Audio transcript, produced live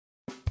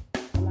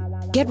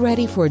Get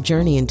ready for a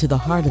journey into the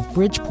heart of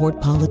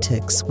Bridgeport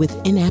politics with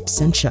In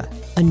Absentia,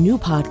 a new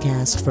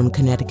podcast from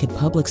Connecticut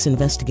Public's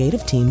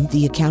investigative team,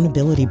 The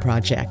Accountability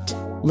Project.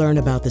 Learn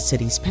about the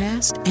city's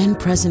past and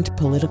present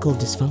political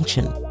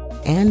dysfunction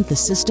and the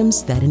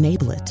systems that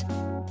enable it.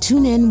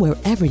 Tune in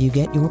wherever you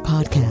get your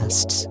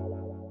podcasts.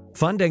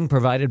 Funding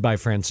provided by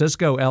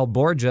Francisco L.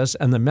 Borges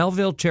and the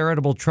Melville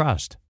Charitable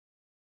Trust.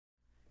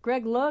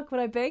 Greg, look what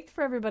I baked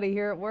for everybody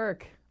here at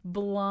work.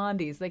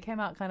 Blondies. They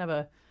came out kind of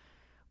a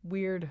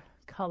weird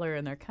color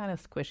and they're kind of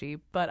squishy,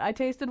 but I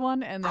tasted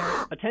one and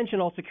they're... Attention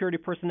all security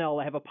personnel.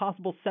 I have a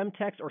possible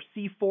Semtex or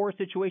C4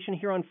 situation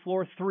here on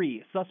floor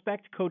 3.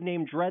 Suspect,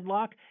 codenamed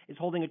Dreadlock, is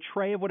holding a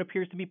tray of what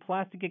appears to be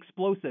plastic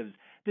explosives.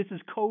 This is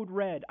code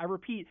red. I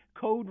repeat,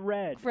 code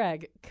red.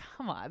 Greg,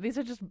 come on.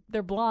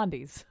 They're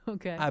blondies,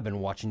 okay? I've been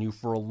watching you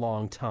for a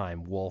long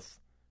time, Wolf.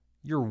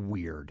 You're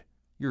weird.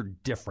 You're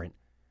different.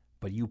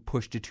 But you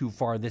pushed it too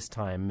far this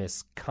time,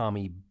 Miss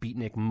Commie,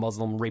 beatnik,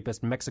 Muslim,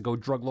 rapist, Mexico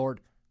drug lord.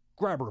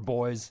 Grab her,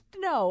 boys.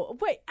 No,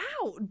 wait,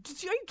 ow. Are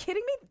you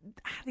kidding me?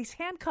 These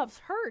handcuffs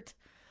hurt.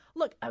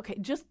 Look, okay,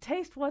 just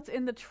taste what's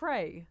in the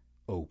tray.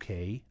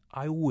 Okay,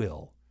 I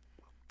will.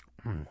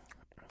 Am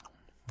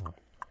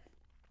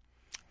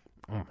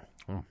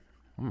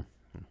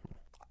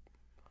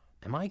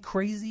I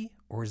crazy,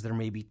 or is there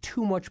maybe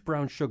too much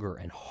brown sugar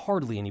and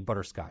hardly any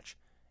butterscotch?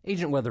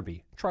 Agent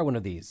Weatherby, try one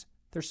of these.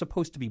 They're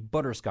supposed to be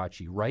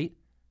butterscotchy, right?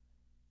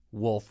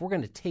 Wolf, we're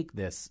going to take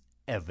this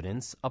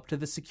evidence up to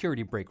the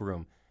security break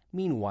room.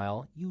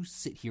 Meanwhile, you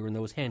sit here in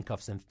those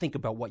handcuffs and think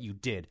about what you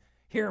did.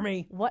 Hear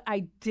me? What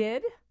I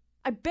did?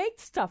 I baked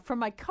stuff for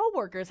my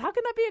coworkers. How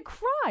can that be a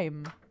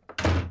crime?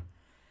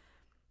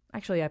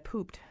 Actually, I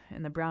pooped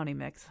in the brownie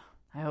mix.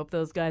 I hope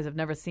those guys have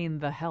never seen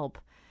The Help.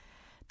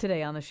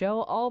 Today on the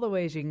show, all the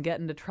ways you can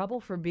get into trouble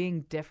for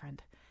being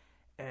different.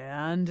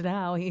 And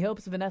now he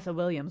hopes Vanessa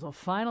Williams will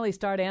finally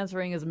start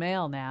answering his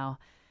mail now.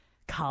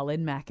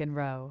 Colin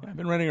McEnroe. I've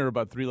been writing her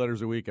about 3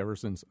 letters a week ever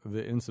since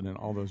the incident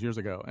all those years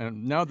ago.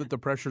 And now that the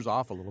pressure's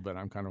off a little bit,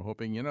 I'm kind of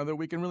hoping, that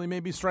we can really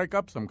maybe strike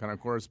up some kind of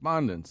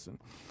correspondence. And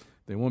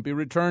they won't be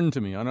returned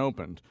to me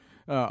unopened.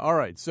 All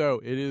right,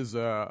 so it is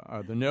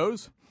The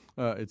Nose.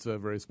 It's a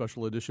very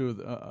special edition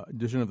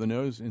of The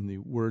Nose. In the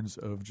words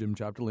of Jim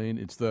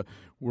Chapdelaine, it's the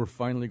we're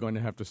finally going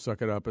to have to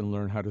suck it up and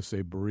learn how to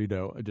say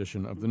burrito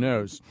edition of The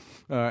Nose.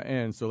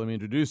 And so let me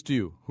introduce to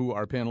you who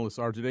our panelists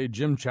are today.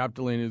 Jim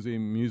Chapdelaine is a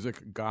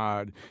music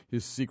god.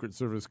 His Secret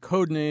Service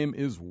code name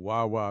is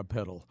Wah Wah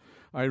Pedal.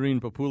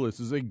 Irene Papoulis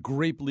is a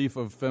grape leaf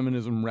of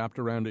feminism wrapped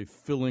around a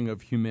filling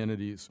of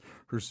humanities.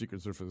 Her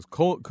Secret Service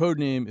code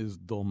name is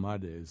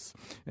Dolmades.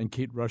 And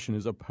Kate Rushin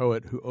is a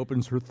poet who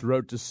opens her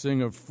throat to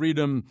sing of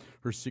freedom.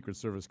 Her Secret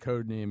Service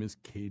code name is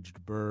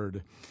Caged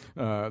Bird.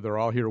 They're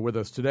all here with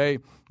us today.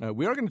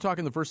 We are going to talk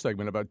in the first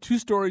segment about 2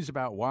 stories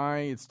about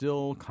why it's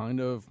still kind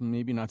of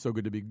maybe not so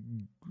good to be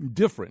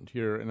different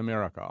here in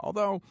America,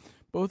 although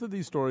both of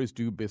these stories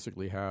do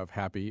basically have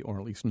happy, or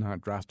at least not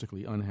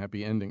drastically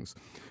unhappy endings.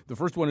 The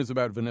first one is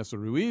about Vanessa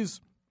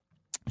Ruiz.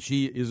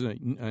 She is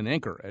an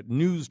anchor at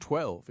News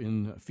 12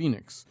 in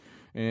Phoenix.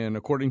 And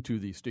according to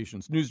the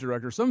station's news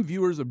director, some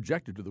viewers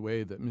objected to the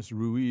way that Miss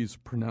Ruiz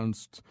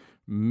pronounced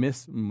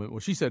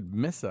she said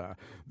Mesa,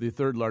 the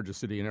 3rd largest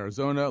city in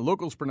Arizona.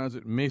 Locals pronounce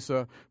it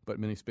Mesa, but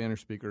many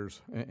Spanish speakers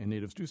and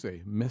natives do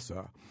say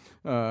Mesa.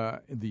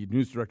 The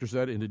news director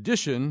said, in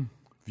addition,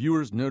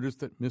 viewers noticed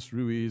that Miss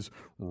Ruiz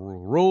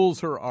rolls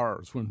her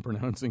R's when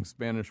pronouncing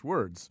Spanish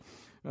words.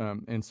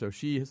 And so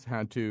she has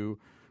had to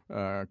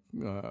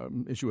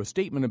issue a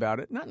statement about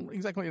it, not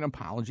exactly an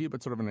apology,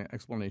 but sort of an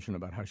explanation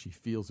about how she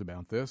feels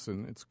about this.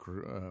 And it's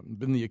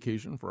been the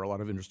occasion for a lot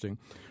of interesting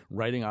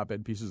writing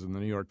op-ed pieces in the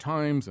New York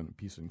Times and a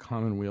piece in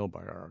Commonweal by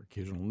our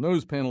occasional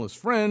nose panelist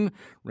friend,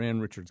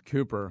 Rand Richards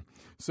Cooper.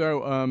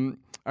 So,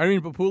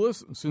 Irene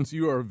Papoulis, since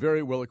you are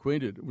very well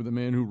acquainted with a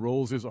man who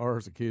rolls his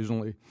R's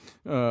occasionally,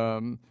 how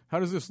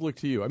does this look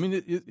to you? I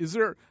mean, is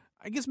there,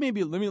 I guess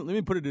maybe, let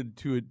me put it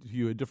to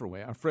you a different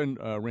way. Our friend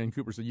Rand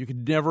Cooper said you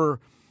could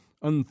never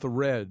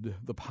unthread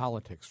the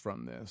politics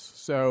from this.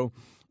 So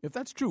if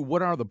that's true,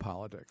 what are the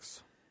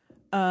politics?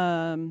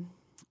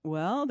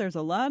 Well, there's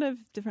a lot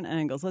of different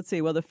angles. Let's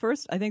see. Well,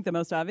 I think the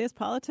most obvious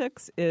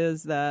politics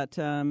is that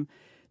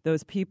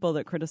those people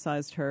that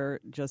criticized her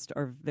just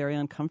are very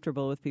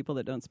uncomfortable with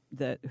people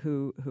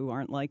who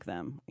aren't like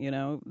them,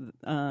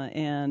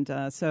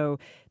 so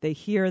they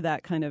hear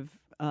that kind of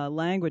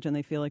language and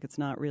they feel like it's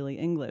not really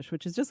English,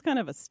 which is just kind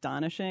of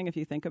astonishing if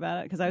you think about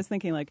it. Because I was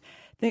thinking,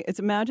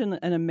 imagine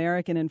an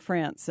American in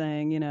France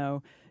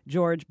saying,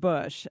 George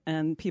Bush,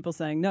 and people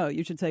saying, no,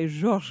 you should say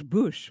George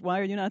Bush. Why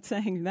are you not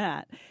saying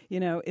that?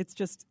 It's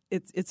just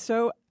it's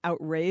so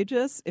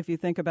outrageous if you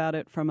think about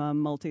it from a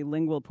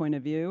multilingual point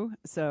of view.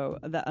 So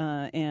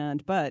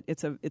but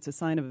it's a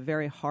sign of a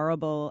very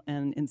horrible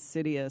and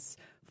insidious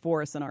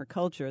force in our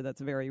culture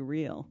that's very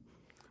real.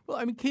 Well,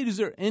 I mean, Kate, is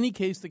there any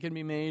case that can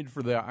be made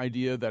for the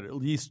idea that at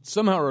least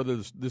somehow or other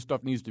this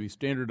stuff needs to be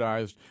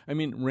standardized? I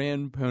mean,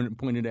 Rand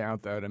pointed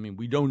out that,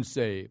 we don't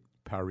say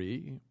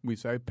Paris, we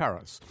say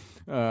Paris.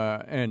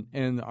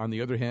 And on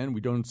the other hand,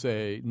 we don't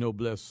say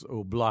noblesse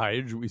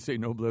oblige, we say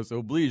noblesse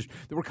oblige.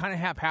 We're kind of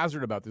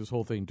haphazard about this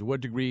whole thing. To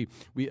what degree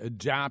we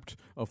adapt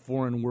a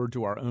foreign word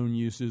to our own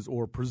uses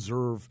or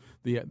preserve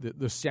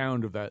the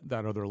sound of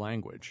that other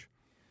language?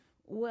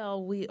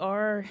 Well, we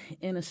are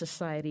in a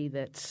society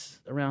that's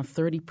around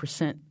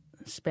 30%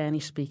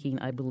 Spanish-speaking,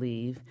 I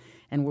believe,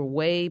 and we're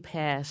way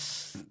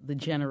past the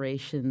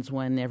generations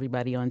when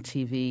everybody on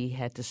TV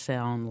had to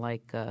sound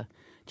like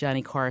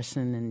Johnny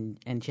Carson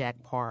and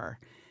Jack Parr.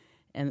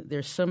 And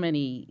there's so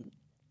many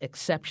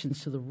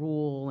exceptions to the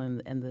rule,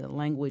 and the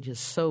language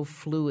is so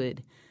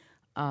fluid.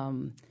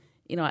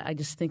 I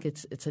just think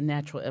it's a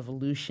natural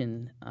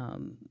evolution,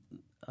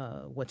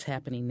 what's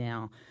happening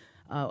now.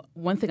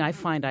 One thing I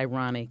find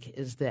ironic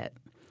is that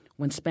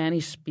when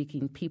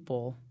Spanish-speaking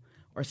people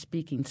are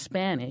speaking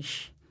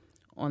Spanish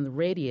on the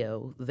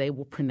radio, they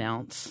will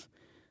pronounce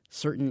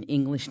certain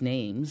English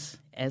names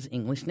as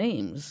English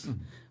names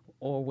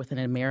or with an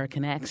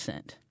American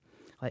accent,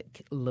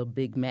 like Le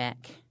Big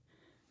Mac.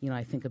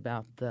 I think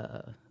about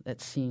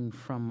that scene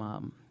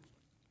from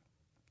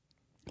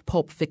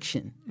Pulp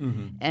Fiction.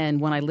 Mm-hmm. And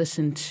when I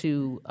listen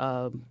to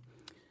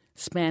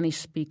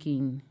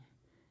Spanish-speaking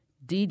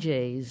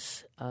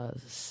DJs,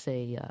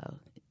 say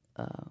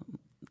a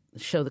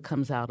show that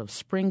comes out of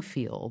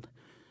Springfield,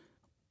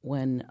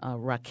 when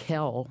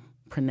Raquel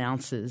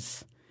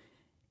pronounces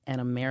an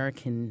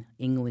American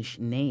English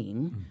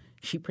name,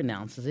 she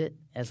pronounces it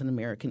as an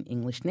American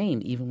English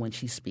name, even when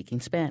she's speaking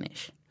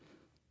Spanish.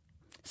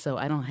 So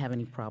I don't have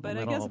any problem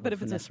at all. But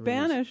if it's a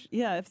Spanish,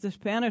 if it's a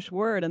Spanish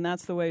word, and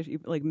that's the way,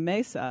 like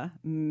mesa,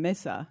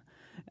 it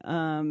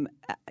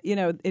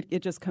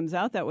just comes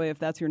out that way if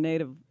that's your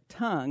native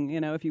tongue.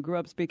 If you grew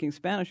up speaking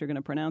Spanish, you're going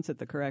to pronounce it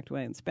the correct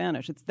way in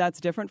Spanish. That's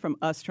different from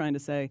us trying to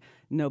say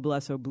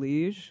noblesse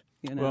oblige.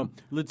 Well,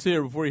 let's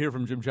hear, before we hear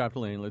from Jim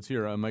Chapdelaine, let's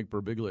hear Mike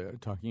Birbiglia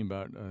talking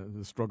about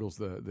the struggles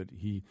that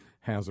he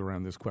has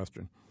around this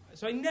question.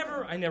 So I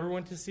never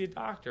went to see a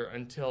doctor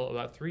until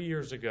about 3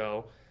 years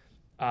ago.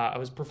 I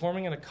was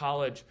performing at a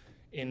college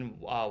in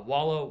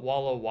Walla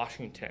Walla,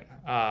 Washington.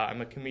 I'm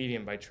a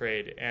comedian by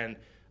trade, and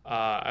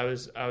I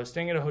was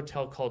staying at a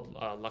hotel called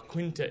La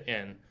Quinta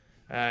Inn,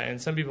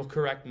 and some people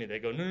correct me. They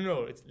go,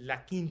 no, it's La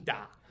Quinta.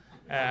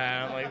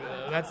 I'm like,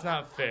 that's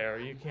not fair.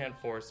 You can't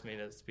force me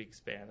to speak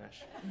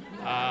Spanish.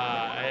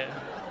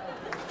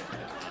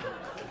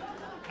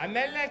 I'm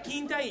at La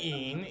Quinta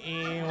Inn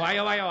in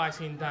Walla Walla,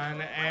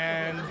 Washington,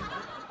 and...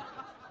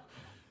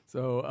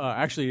 So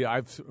actually,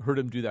 I've heard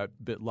him do that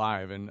bit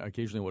live, and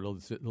occasionally what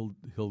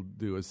he'll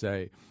do is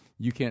say,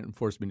 "You can't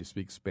force me to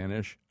speak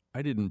Spanish.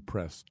 I didn't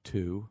press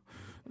 2."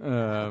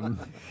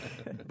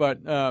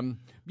 But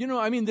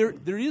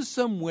there is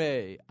some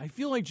way. I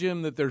feel like,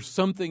 Jim, that there's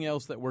something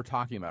else that we're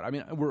talking about. I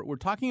mean, we're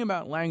talking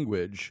about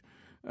language,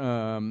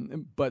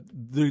 but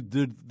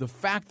the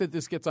fact that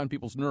this gets on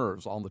people's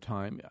nerves all the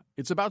time,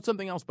 it's about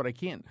something else. But I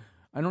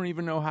don't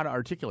even know how to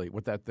articulate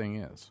what that thing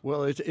is.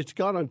 Well, it's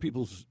got on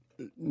people's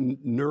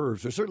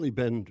nerves. There's certainly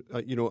been,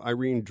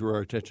 Irene drew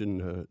our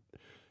attention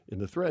in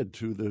the thread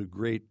to the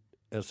great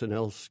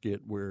SNL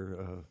skit where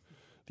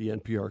the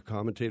NPR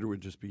commentator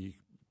would just be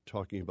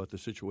talking about the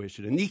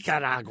situation in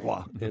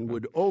Nicaragua and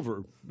would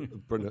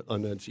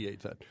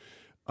enunciate that.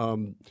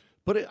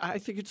 But I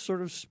think it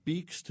sort of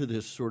speaks to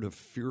this sort of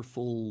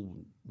fearful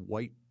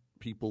white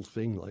people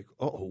thing, like,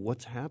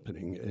 what's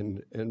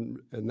happening?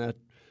 And that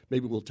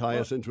maybe will tie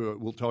us into it.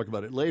 We'll talk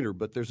about it later.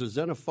 But there's a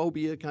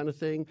xenophobia kind of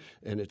thing,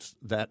 and it's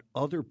that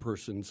other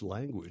person's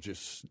language.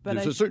 There's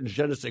a certain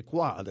je ne sais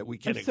quoi that we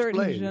can't explain.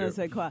 Certain je ne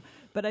sais quoi.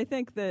 But I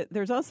think that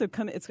there's also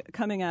it's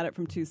coming at it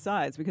from two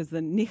sides, because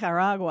the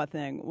Nicaragua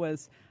thing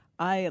was,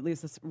 I at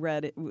least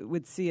read it,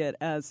 would see it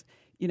as,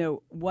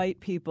 white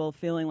people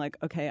feeling like,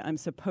 okay, I'm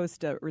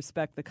supposed to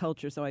respect the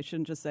culture, so I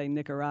shouldn't just say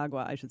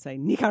Nicaragua, I should say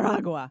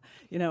Nicaragua,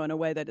 in a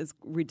way that is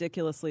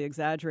ridiculously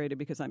exaggerated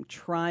because I'm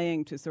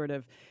trying to sort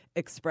of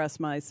express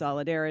my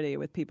solidarity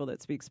with people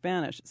that speak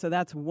Spanish. So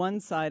that's one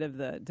side of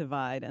the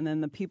divide. And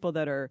then the people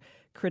that are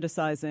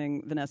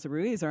criticizing Vanessa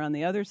Ruiz are on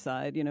the other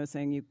side,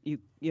 saying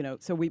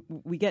so we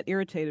get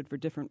irritated for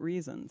different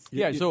reasons.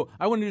 Yeah, so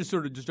I wanted to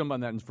sort of just jump on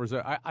that for a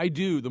second. I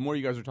do, the more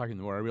you guys are talking,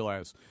 the more I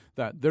realize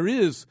that there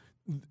is,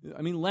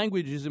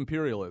 language is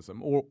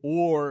imperialism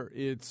or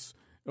it's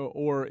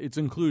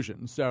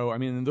inclusion. So,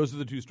 those are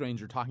the two strains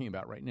you're talking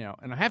about right now.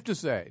 And I have to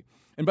say,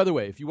 and by the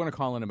way, if you want to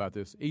call in about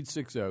this,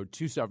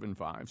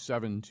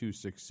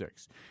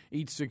 860-275-7266.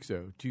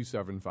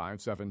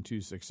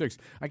 860-275-7266.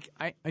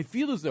 I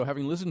feel as though,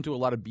 having listened to a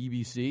lot of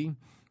BBC,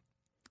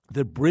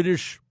 the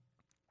British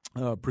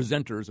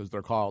presenters, as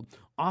they're called,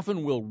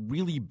 often will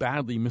really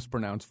badly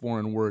mispronounce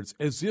foreign words,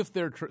 as if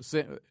they're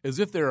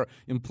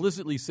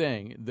implicitly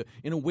saying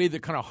in a way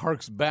that kind of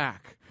harks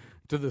back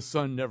to the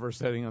sun never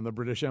setting on the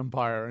British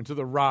Empire and to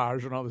the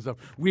Raj and all this stuff.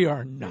 We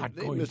are not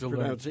They going to learn.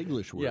 mispronounce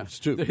English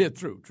words, Yeah, too. Yeah,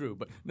 true.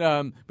 But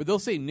they'll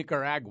say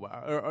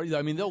Nicaragua.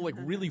 I mean, they'll like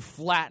really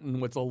flatten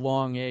what's a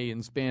long A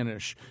in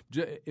Spanish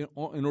in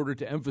order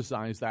to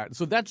emphasize that.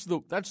 So that's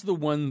the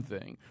one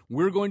thing.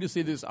 We're going to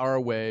say this our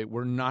way.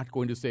 We're not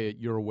going to say it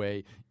your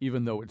way,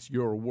 even though it's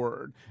your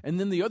word.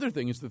 And then the other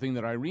thing is the thing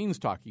that Irene's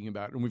talking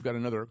about, and we've got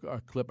another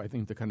clip, I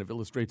think, that kind of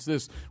illustrates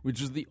this,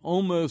 which is the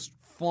almost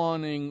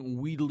fawning,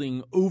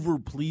 wheedling,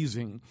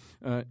 over-pleasing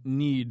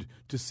need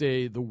to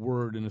say the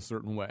word in a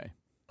certain way.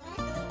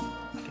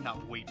 I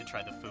cannot wait to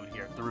try the food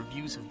here. The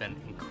reviews have been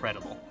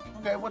incredible.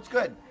 Okay, what's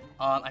good?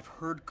 I've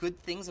heard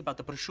good things about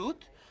the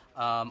prosciutto,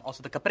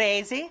 also the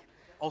caprese,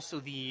 also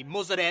the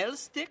mozzarella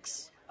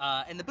sticks,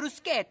 and the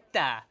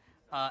bruschetta,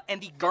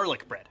 and the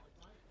garlic bread.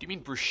 Do you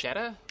mean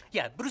bruschetta?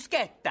 Yeah,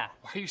 bruschetta.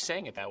 Why are you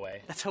saying it that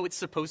way? That's how it's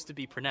supposed to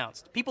be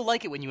pronounced. People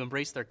like it when you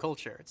embrace their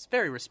culture. It's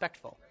very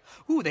respectful.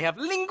 Ooh, they have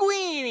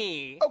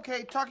linguine.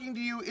 Okay, talking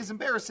to you is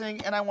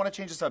embarrassing, and I want to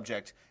change the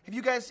subject. Have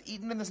you guys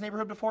eaten in this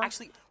neighborhood before?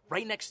 Actually,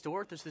 right next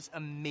door, there's this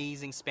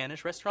amazing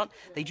Spanish restaurant.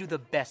 They do the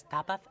best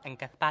tapas and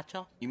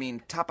gazpacho. You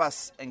mean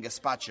tapas and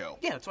gazpacho?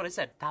 Yeah, that's what I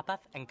said. Tapas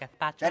and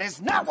gazpacho. That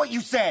is not what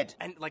you said!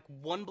 And like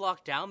 1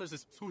 block down, there's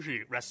this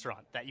sushi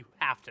restaurant that you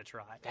have to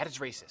try. That is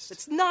racist.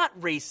 It's not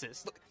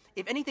racist. Look,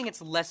 if anything,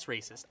 it's less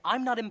racist.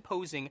 I'm not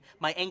imposing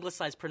my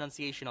anglicized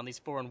pronunciation on these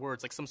foreign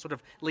words like some sort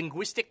of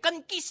linguistic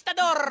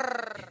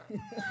conquistador.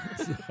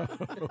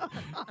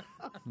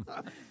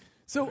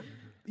 So,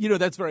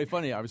 that's very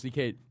funny, obviously,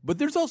 Kate. But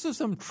there's also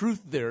some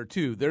truth there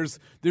too.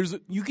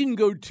 You can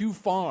go too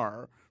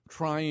far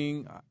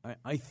trying,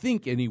 I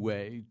think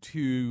anyway,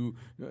 to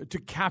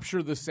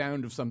capture the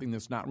sound of something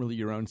that's not really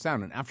your own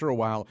sound. And after a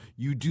while,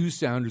 you do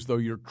sound as though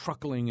you're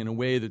truckling in a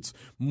way that's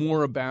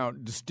more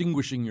about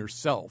distinguishing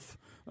yourself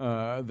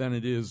than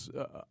it is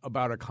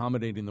about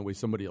accommodating the way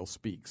somebody else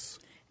speaks.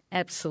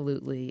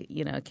 Absolutely.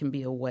 It can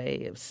be a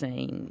way of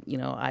saying,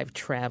 I've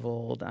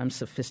traveled, I'm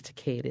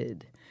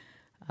sophisticated,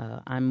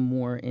 I'm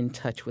more in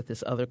touch with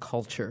this other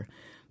culture.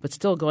 But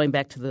still going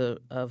back to the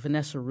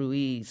Vanessa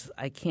Ruiz,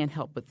 I can't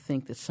help but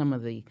think that some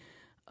of the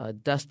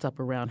dust up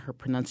around her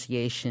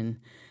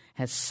pronunciation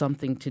has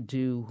something to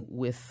do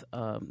with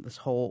this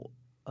whole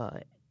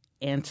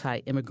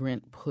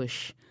anti-immigrant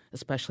push,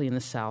 especially in the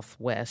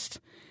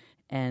Southwest,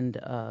 and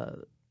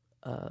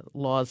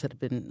laws that have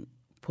been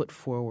put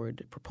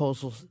forward,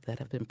 proposals that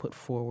have been put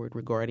forward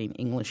regarding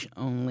English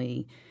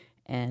only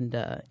and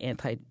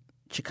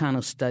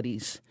anti-Chicano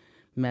studies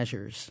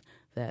measures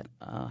that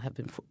have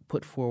been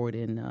put forward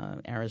in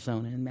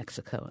Arizona and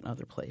Mexico and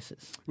other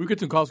places. We've got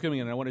some calls coming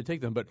in, and I want to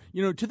take them. But,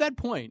 to that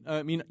point,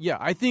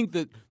 I think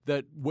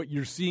that what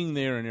you're seeing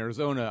there in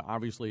Arizona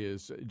obviously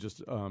is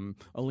just a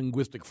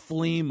linguistic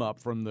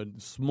flame-up from the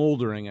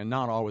smoldering, and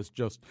not always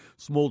just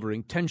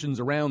smoldering, tensions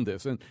around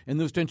this. And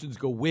those tensions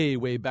go way,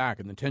 way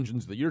back. And the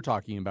tensions that you're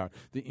talking about,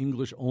 the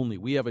English only.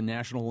 We have a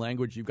national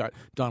language. You've got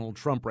Donald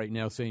Trump right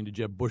now saying to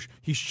Jeb Bush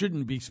he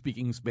shouldn't be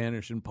speaking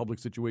Spanish in public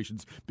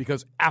situations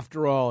because,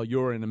 after all,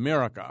 you're in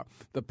America.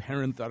 The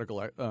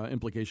parenthetical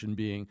implication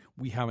being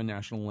we have a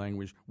national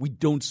language. We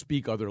don't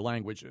speak other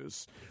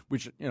languages,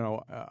 which,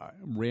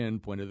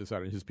 Rand pointed this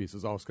out in his piece,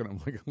 is always kind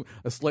of like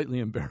a slightly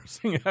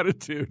embarrassing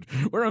attitude.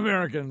 We're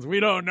Americans.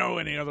 We don't know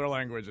any other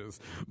languages.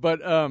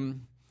 But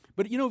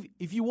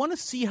if you want to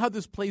see how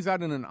this plays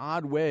out in an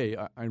odd way,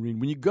 Irene,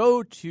 when you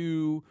go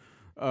to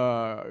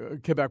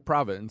Quebec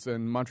province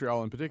and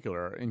Montreal in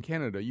particular in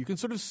Canada, you can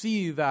sort of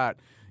see that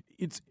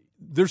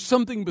there's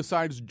something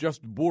besides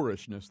just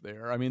boorishness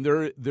there. I mean,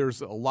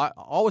 there's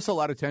always a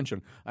lot of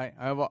tension. I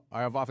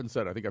have often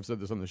said, I think I've said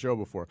this on the show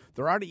before,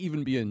 there ought to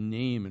even be a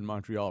name in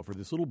Montreal for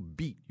this little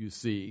beat you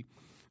see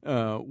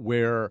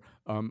where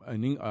an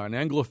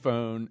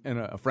Anglophone and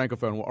a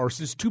Francophone, or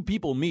just two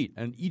people meet,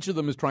 and each of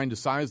them is trying to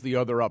size the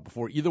other up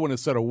before either one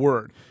has said a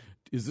word.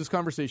 Is this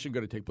conversation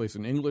going to take place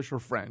in English or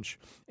French?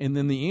 And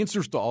then the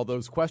answers to all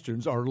those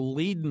questions are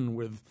laden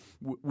with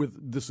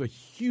a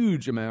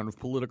huge amount of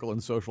political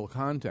and social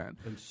content.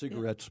 And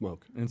cigarette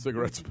smoke.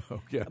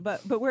 Yeah.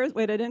 But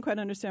wait, I didn't quite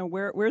understand.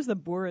 Where's the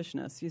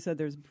boorishness? You said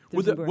there's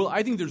well,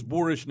 I think there's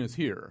boorishness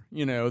here.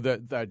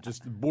 That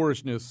just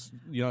boorishness.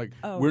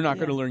 We're not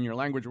going to learn your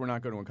language. We're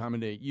not going to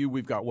accommodate you.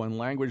 We've got one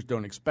language.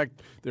 Don't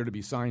expect there to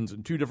be signs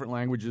in two different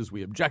languages.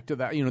 We object to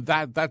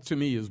that. That to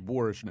me is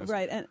boorishness.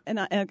 Right, and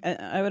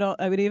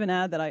I would even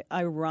add that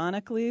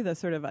ironically,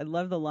 I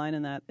love the line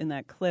in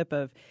that clip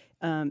of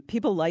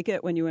people like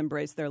it when you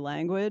embrace their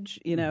language,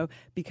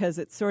 because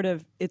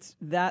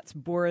that's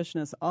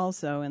boorishness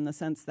also, in the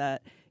sense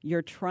that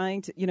you're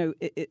trying to,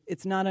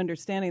 it's not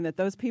understanding that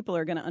those people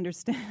are going to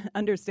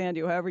understand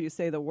you however you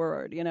say the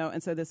word,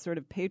 and so this sort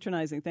of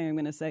patronizing thing, I'm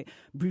going to say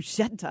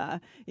bruschetta,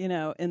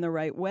 in the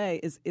right way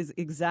is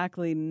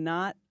exactly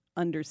not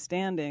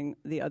understanding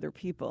the other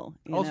people.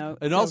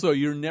 Also,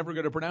 you're never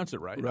going to pronounce it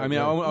right. I mean,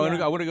 I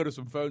want to go to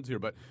some phones here,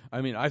 but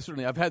I mean,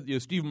 I've had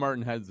Steve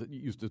Martin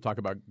used to talk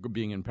about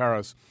being in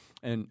Paris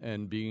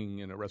and being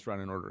in a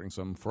restaurant and ordering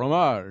some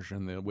fromage,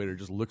 and the waiter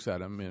just looks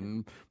at him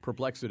in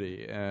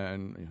perplexity,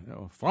 and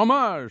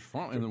fromage.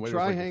 And the waiter's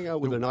Try hang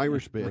out with an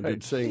Irish band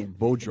and saying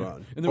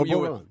Bodron.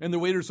 And the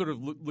waiter's sort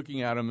of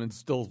looking at him and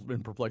still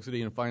in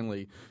perplexity, and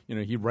finally,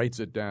 he writes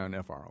it down,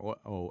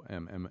 F-R-O-M-M-A-G-E,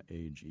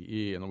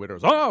 and the waiter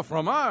goes,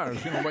 fromage.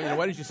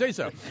 Why didn't you say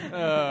so?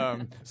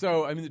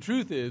 So, I mean, the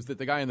truth is that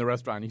the guy in the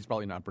restaurant, he's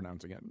probably not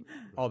pronouncing it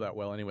all that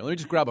well anyway. Let me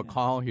just grab a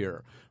call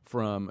here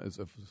from, as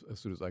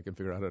soon as I can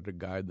figure out how to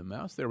guide the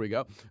mouse. There we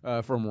go.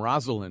 From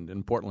Rosalind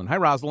in Portland. Hi,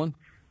 Rosalind.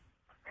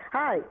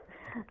 Hi,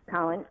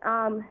 Colin.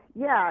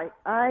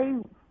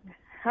 I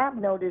have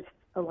noticed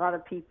a lot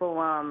of people,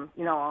 on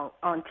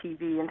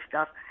TV and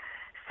stuff,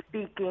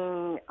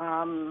 speaking,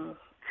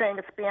 saying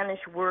a Spanish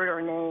word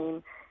or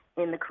name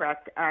in the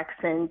correct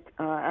accent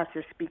as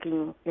they're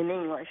speaking in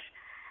English.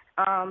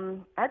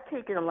 I've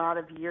taken a lot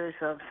of years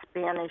of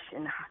Spanish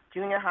in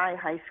junior high,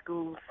 high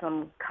school,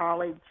 some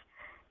college,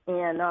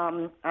 and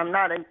I'm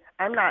not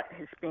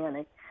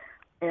Hispanic,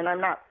 and I'm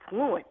not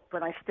fluent,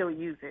 but I still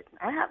use it.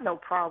 I have no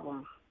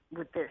problem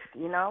with this,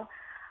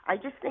 I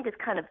just think it's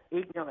kind of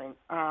ignorant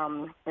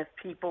if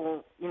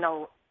people,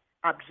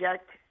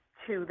 object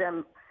to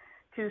them,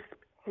 to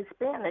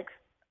Hispanics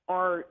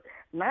or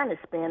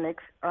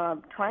non-Hispanics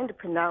trying to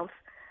pronounce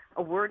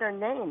a word or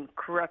name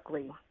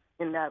correctly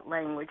in that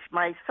language.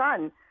 My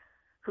son,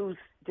 who's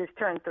just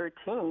turned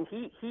 13,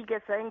 he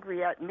gets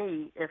angry at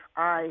me if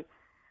I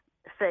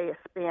say a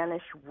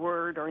Spanish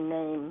word or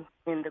name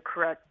in the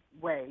correct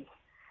way.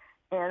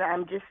 And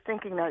I'm just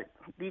thinking that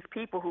these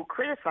people who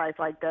criticize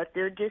like that,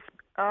 they're just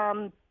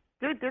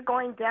they're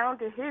going down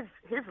to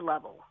his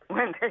level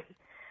when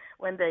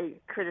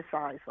they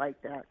criticize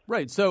like that.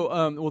 Right. So,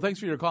 well, thanks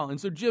for your call. And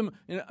so, Jim,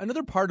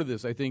 another part of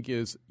this, I think,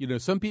 is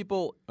some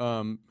people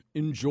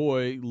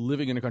enjoy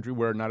living in a country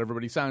where not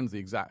everybody sounds the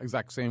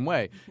exact same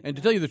way. And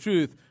to tell you the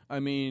truth, I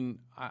mean,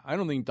 I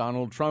don't think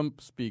Donald Trump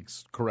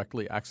speaks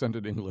correctly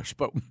accented English,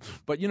 but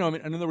in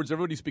other words,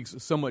 everybody speaks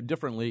somewhat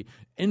differently.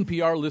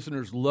 NPR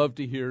listeners love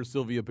to hear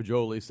Sylvia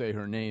Poggioli say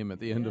her name at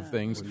the end of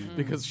things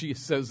because she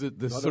says it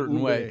this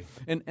certain way.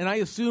 And I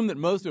assume that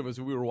most of us,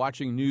 if we were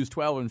watching News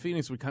 12 in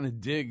Phoenix, would kind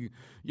of dig,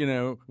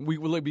 we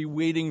would be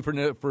waiting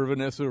for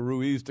Vanessa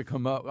Ruiz to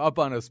come up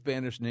on a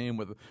Spanish name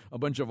with a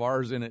bunch of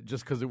R's in it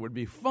just because it would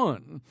be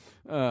fun.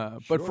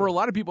 But for a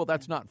lot of people,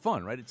 that's not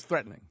fun, right? It's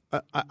threatening.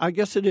 I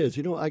guess it is.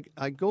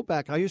 I go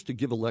back. I used to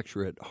give a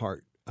lecture at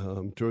Heart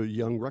to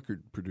young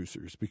record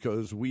producers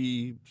because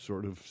we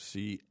sort of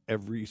see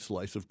every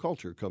slice of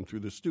culture come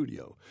through the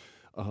studio.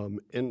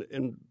 And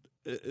in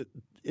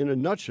a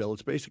nutshell,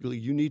 it's basically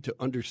you need to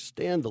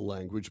understand the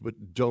language,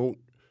 but don't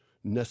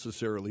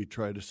necessarily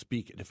try to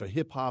speak it. If a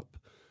hip-hop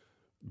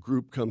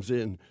group comes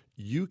in,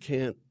 you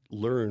can't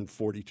learn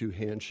 42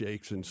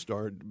 handshakes and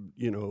start,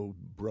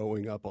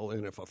 broing up all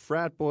in. If a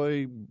frat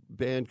boy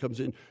band comes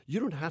in, you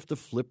don't have to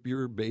flip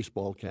your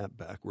baseball cap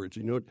backwards.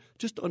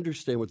 Just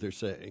understand what they're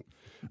saying.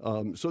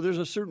 So there's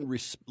a certain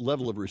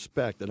level of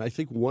respect. And I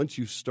think once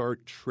you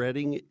start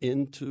treading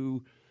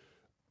into,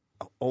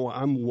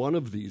 I'm one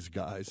of these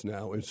guys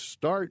now, and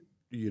start,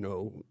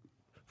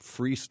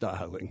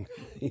 freestyling,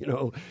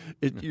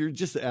 you're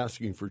just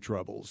asking for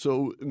trouble.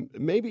 So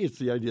maybe it's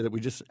the idea that we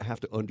just have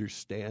to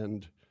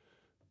understand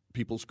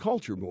people's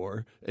culture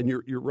more. And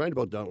you're right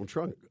about Donald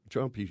Trump.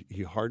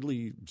 He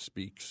hardly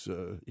speaks.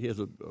 He has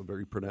a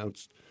very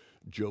pronounced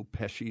Joe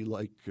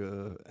Pesci-like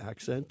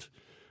accent.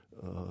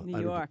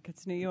 New York.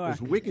 It's New York.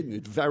 It's wicked.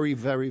 It's very,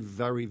 very,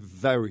 very,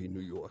 very New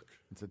York.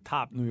 It's a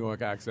top New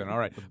York accent. All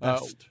right.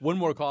 One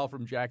more call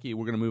from Jackie.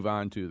 We're going to move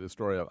on to the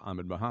story of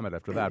Ahmed Muhammad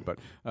after that. But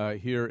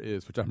here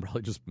is, which I'm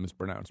probably just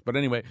mispronounced. But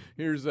anyway,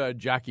 here's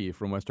Jackie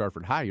from West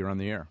Hartford. Hi, you're on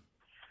the air.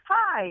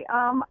 Hi.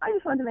 I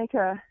just wanted to make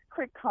a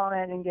quick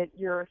comment and get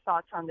your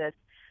thoughts on this.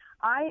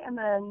 I am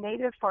a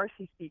native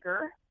Farsi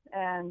speaker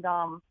and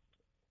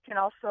can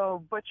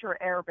also butcher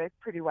Arabic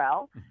pretty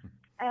well.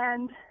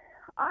 And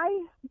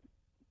I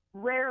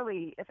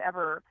rarely, if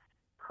ever,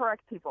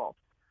 correct people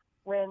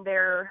when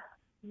they're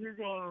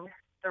using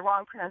the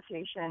wrong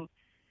pronunciation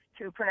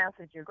to pronounce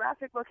a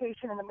geographic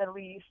location in the Middle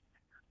East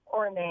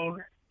or a name,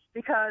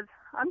 because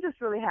I'm just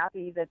really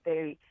happy that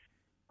they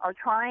are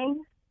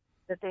trying,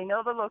 that they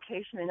know the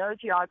location, they know the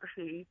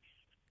geography,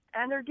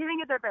 and they're giving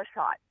it their best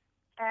shot.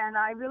 And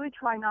I really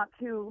try not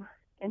to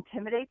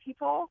intimidate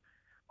people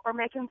or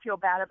make them feel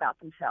bad about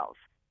themselves.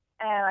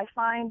 And I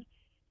find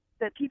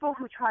that people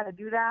who try to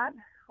do that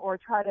or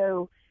try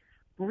to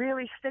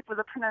really stick with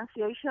the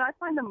pronunciation, I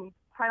find them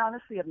quite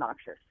honestly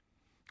obnoxious.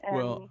 And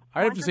well,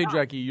 I have to say, not.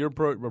 Jackie, your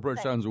approach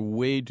sounds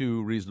way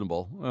too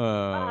reasonable.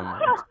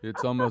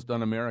 It's almost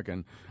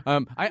un-American.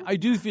 I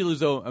do feel as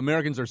though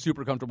Americans are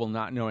super comfortable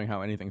not knowing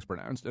how anything's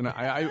pronounced. And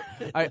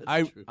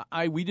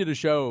we did a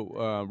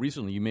show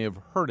recently. You may have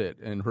heard it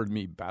and heard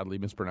me badly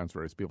mispronounce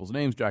various people's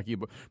names, Jackie,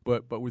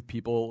 but with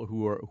people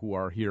who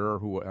are here,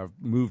 who have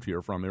moved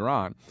here from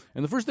Iran.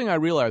 And the first thing I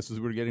realized as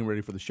we were getting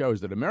ready for the show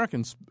is that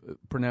Americans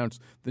pronounce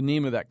the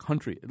name of that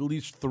country at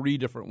least 3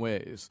 different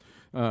ways.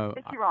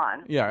 It's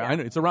Iran. Yeah, I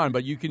know it's Iran,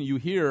 but you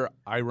hear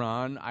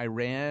Iran,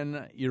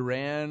 Iran,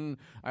 Iran.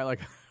 I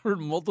heard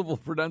multiple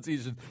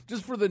pronunciations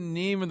just for the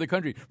name of the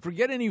country.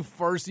 Forget any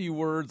Farsi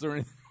words or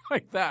anything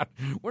like that.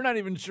 We're not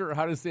even sure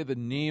how to say the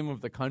name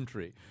of the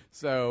country.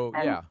 So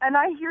yeah. And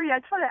I hear you. I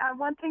just want to add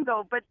one thing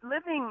though. But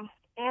living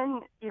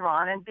in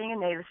Iran and being a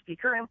native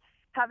speaker and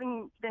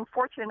having been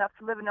fortunate enough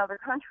to live in other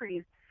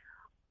countries,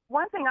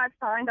 one thing I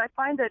find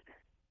that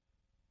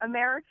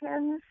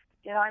Americans,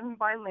 I'm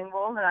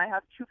bilingual and I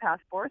have 2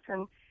 passports,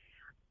 and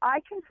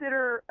I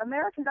consider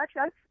Americans,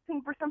 actually, I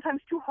think we're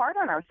sometimes too hard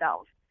on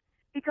ourselves.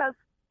 Because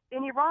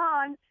in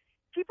Iran,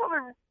 people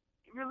are,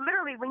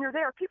 literally, when you're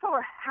there, people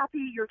are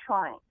happy you're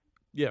trying.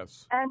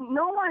 Yes. And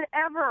no one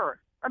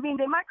ever,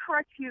 they might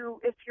correct you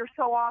if you're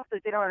so off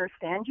that they don't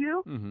understand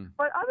you. Mm-hmm.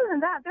 But other than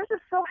that, they're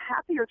just so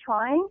happy you're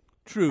trying.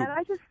 True. And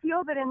I just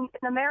feel that in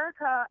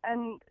America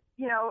and,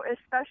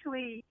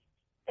 especially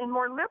in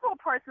more liberal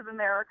parts of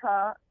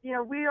America,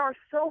 we are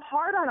so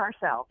hard on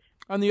ourselves.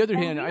 On the other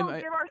hand, we don't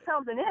give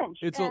ourselves an inch.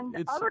 It's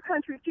other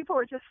countries, people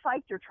are just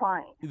psyched you're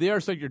trying. They are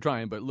psyched you're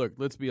trying, but look,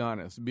 let's be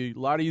honest. It'd be a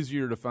lot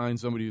easier to find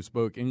somebody who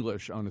spoke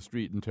English on a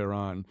street in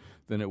Tehran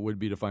than it would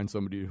be to find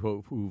somebody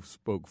who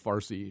spoke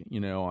Farsi,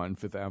 on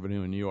Fifth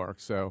Avenue in New York.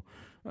 So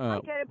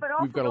I get it, but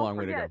also we've got a long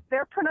way to go.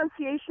 Their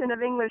pronunciation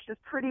of English is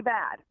pretty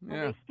bad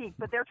when they speak,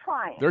 but they're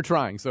trying. They're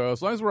trying. So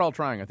as long as we're all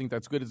trying, I think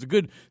that's good. It's a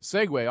good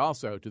segue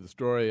also to the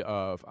story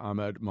of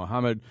Ahmed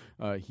Mohammed.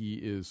 He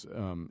is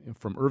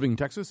from Irving,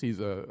 Texas. He's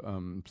a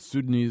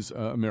Sudanese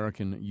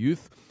American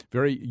youth,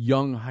 very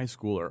young high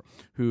schooler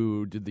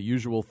who did the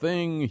usual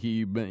thing.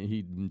 He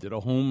did a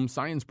home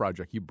science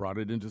project. He brought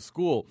it into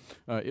school.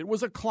 It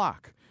was a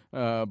clock.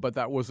 But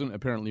that wasn't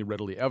apparently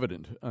readily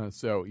evident.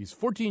 So he's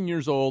 14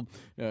 years old.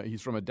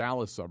 He's from a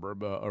Dallas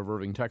suburb of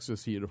Irving,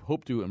 Texas. He had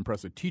hoped to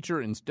impress a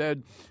teacher.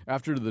 Instead,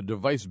 after the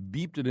device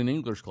beeped at an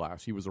English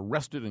class, he was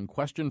arrested and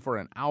questioned for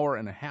an hour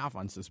and a half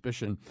on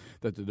suspicion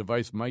that the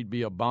device might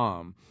be a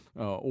bomb,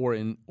 or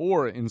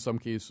in some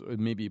case,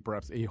 maybe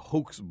perhaps a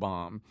hoax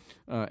bomb.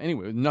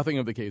 Anyway, nothing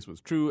of the case was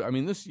true. I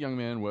mean, this young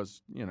man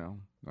was,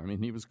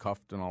 he was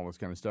cuffed and all this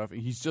kind of stuff.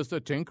 He's just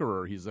a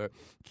tinkerer. He's a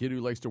kid who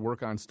likes to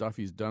work on stuff.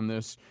 He's done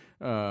this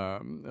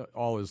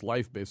all his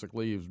life,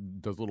 basically. He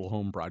does little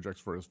home projects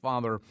for his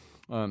father.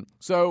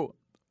 So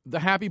the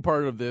happy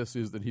part of this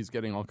is that he's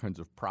getting all kinds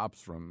of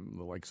props from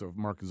the likes of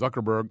Mark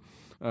Zuckerberg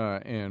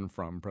and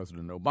from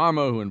President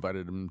Obama, who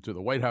invited him to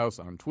the White House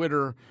on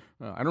Twitter.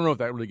 I don't know if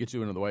that really gets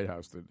you into the White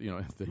House, that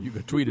you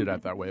could tweet it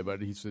at that way,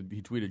 but he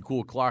tweeted,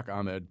 "Cool clock,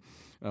 Ahmed.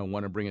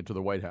 Want to bring it to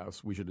the White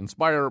House. We should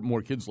inspire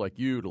more kids like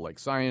you to like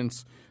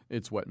science.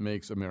 It's what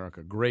makes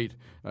America great."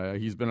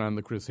 He's been on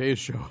the Chris Hayes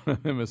show,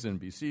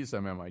 MSNBC,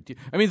 some MIT.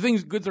 I mean,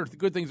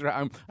 good things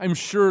are. I'm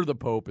sure the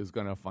Pope is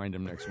going to find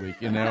him next week.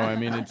 I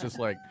mean, it's just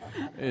like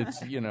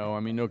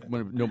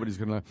nobody's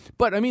going to.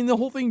 But I mean, the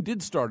whole thing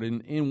did start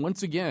in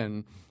once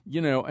again,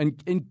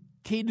 and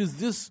Kate, is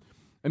this?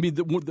 I mean,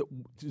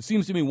 it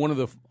seems to me one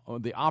of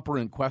the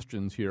operant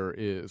questions here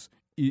is,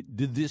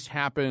 did this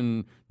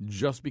happen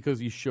just because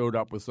he showed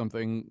up with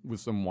something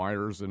with some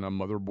wires and a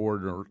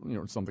motherboard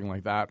or something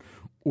like that,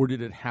 or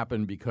did it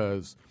happen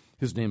because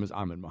his name is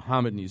Ahmed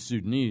Mohammed and he's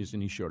Sudanese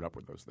and he showed up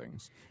with those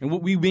things? And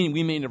what we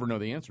may never know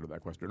the answer to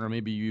that question, or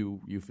maybe you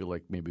feel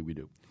like maybe we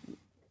do.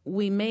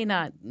 We may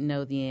not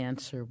know the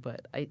answer,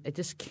 but I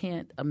just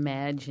can't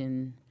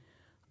imagine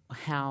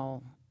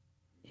how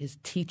his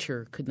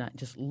teacher could not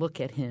just look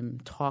at him,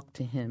 talk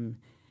to him,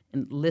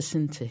 and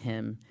listen to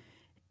him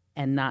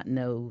and not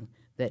know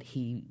that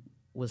he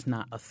was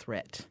not a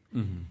threat.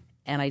 Mm-hmm.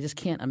 And I just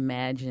can't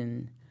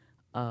imagine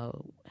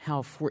how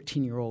a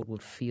 14-year-old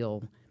would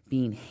feel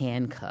being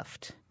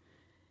handcuffed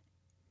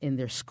in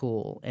their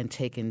school and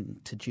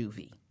taken to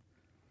juvie.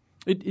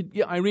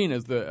 Irene,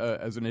 as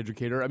an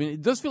educator, I mean,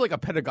 it does feel like a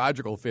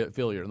pedagogical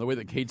failure in the way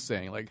that Kate's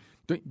saying. Like,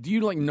 do you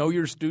know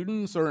your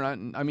students or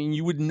not? I mean,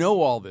 you would know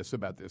all this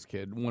about this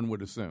kid, one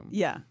would assume.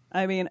 Yeah,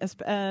 I mean,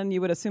 and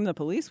you would assume the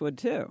police would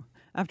too,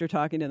 after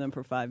talking to them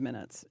for 5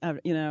 minutes. I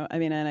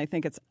mean, and I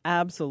think it's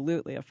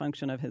absolutely a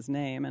function of his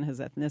name and his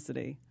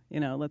ethnicity.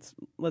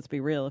 Let's be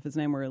real. If his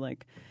name were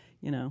like,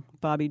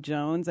 Bobby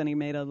Jones and he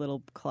made a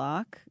little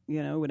clock,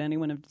 would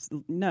anyone have?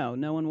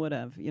 No one would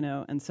have,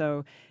 And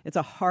so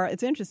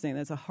it's interesting.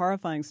 It's a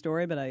horrifying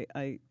story, but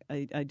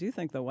I do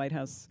think the White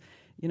House,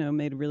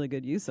 made really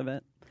good use of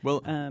it.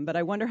 Well, but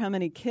I wonder how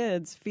many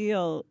kids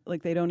feel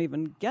like they don't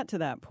even get to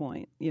that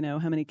point.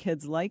 How many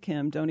kids like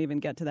him don't even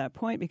get to that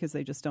point because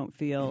they just don't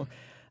feel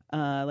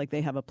like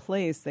they have a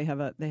place, they have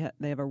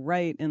a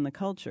right in the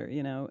culture,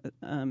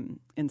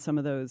 in some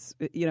of those,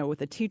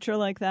 with a teacher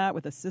like that,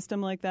 with a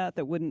system like that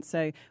wouldn't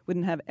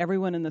have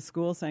everyone in the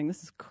school saying,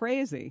 this is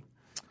crazy.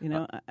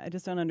 I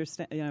just don't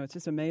understand. It's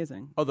just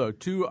amazing. Although,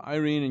 to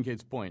Irene and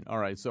Kate's point, all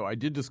right, so I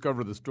did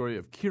discover the story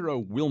of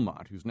Kira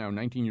Wilmot, who's now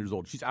 19 years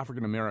old. She's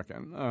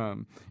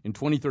African-American. In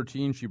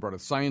 2013, she brought a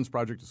science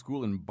project to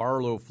school in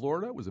Barlow,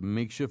 Florida. It was a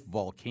makeshift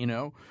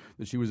volcano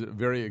that she was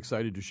very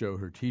excited to show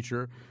her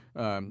teacher.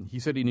 He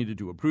said he needed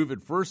to approve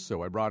it first,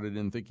 so I brought it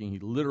in thinking he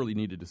literally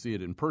needed to see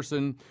it in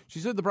person. She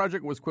said the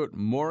project was, quote,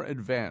 more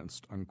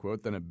advanced,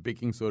 unquote, than a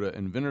baking soda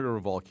and vinegar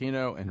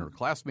volcano, and her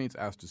classmates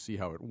asked to see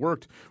how it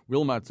worked.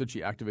 Wilmot said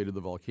she activated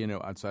the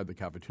volcano outside the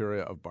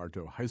cafeteria of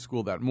Bartow High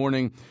School that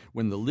morning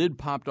when the lid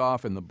popped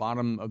off and the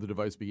bottom of the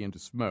device began to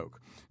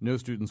smoke. No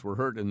students were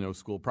hurt and no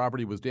school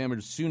property was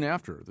damaged. Soon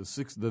after,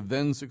 the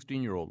then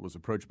 16-year-old was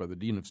approached by the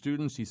dean of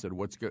students. He said,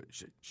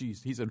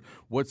 he said,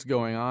 what's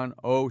going on?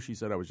 Oh, she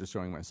said, I was just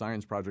showing my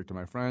science project to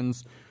my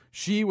friends.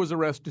 She was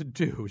arrested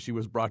too. She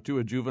was brought to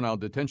a juvenile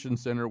detention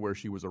center where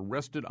she was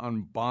arrested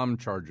on bomb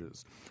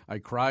charges. I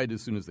cried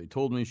as soon as they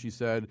told me, she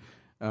said.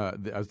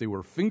 As they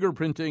were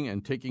fingerprinting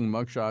and taking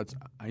mugshots,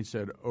 I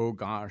said, oh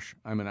gosh,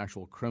 I'm an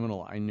actual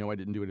criminal. I know I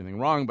didn't do anything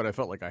wrong, but I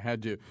felt like I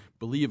had to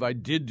believe I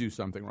did do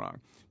something wrong.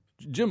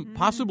 Jim,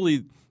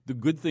 possibly the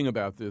good thing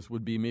about this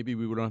would be maybe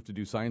we don't have to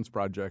do science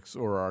projects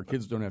or our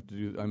kids don't have to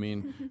do. I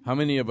mean, how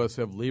many of us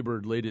have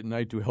labored late at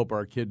night to help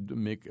our kid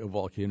make a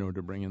volcano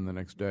to bring in the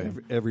next day?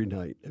 Every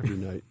night.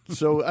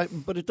 So,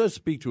 but it does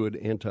speak to an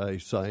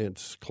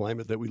anti-science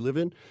climate that we live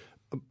in.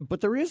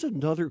 But there is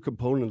another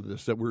component of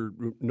this that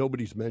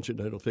nobody's mentioned,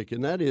 I don't think,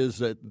 and that is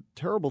that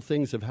terrible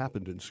things have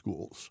happened in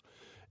schools.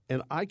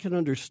 And I can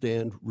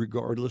understand,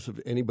 regardless of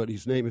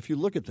anybody's name, if you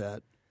look at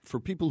that, for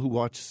people who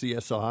watch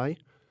CSI,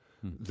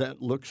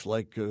 that looks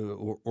like,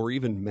 or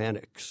even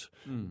Mannix,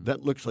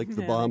 that looks like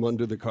the bomb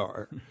under the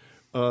car.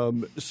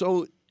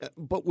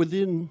 But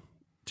within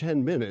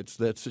 10 minutes,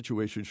 that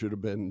situation should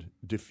have been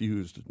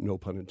diffused, no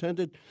pun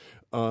intended.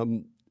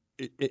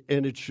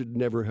 And it should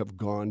never have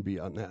gone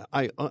beyond that.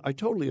 I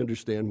totally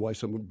understand why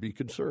someone would be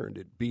concerned.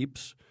 It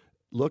beeps.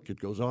 Look, it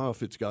goes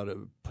off. It's got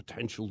a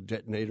potential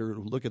detonator.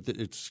 Look at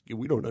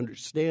we don't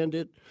understand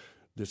it.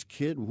 This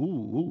kid,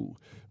 woo.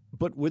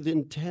 But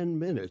within 10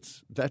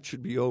 minutes, that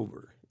should be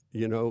over.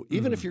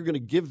 Even if you're going to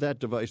give that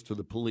device to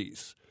the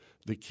police,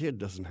 the kid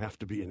doesn't have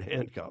to be in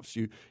handcuffs.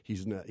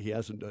 He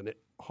hasn't done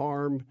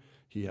harm.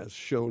 He has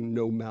shown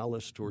no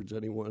malice towards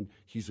anyone.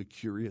 He's a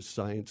curious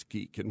science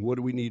geek. And what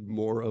do we need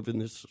more of in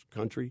this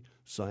country?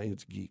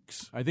 Science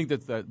geeks. I think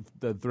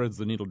that threads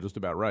the needle just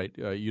about right.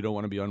 You don't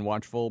want to be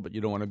unwatchful, but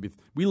you don't want to be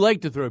 – we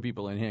like to throw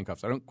people in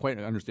handcuffs. I don't quite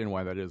understand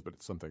why that is, but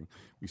it's something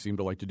we seem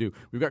to like to do.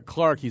 We've got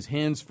Clark. He's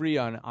hands-free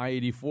on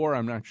I-84.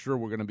 I'm not sure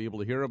we're going to be able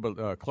to hear him,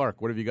 but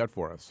Clark, what have you got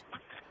for us?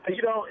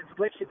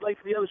 It's like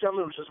the other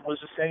gentleman was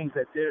just saying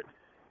that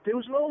there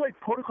was no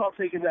protocol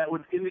taken that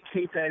would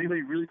indicate that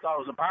anybody really thought it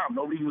was a bomb.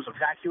 Nobody was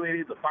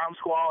evacuated. The bomb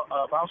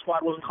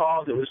squad wasn't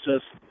called. It was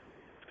just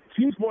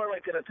seems more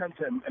like an attempt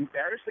to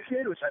embarrass the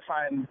kid, which I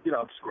find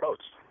it's gross.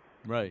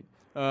 Right.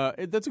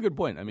 That's a good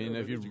point. I mean,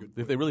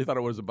 if they really thought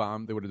it was a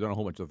bomb, they would have done a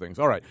whole bunch of things.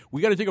 All right,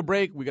 we got to take a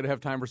break. We got to have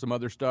time for some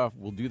other stuff.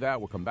 We'll do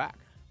that. We'll come back.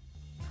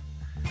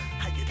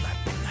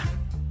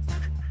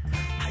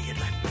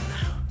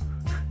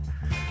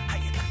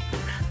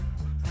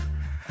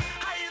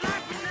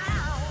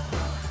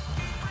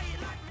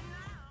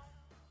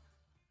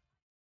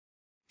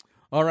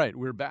 All right,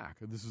 we're back.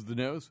 This is The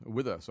Nose.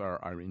 With us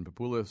are Irene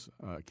Papoulis,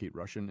 Kate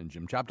Rushin, and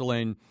Jim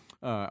Chapdelaine.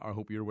 I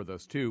hope you're with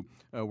us, too.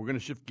 We're going to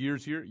shift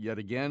gears here yet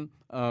again.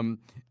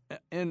 Ordinarily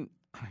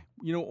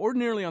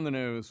on The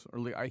Nose,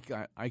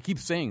 I keep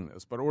saying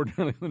this, but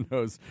ordinarily on The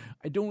Nose,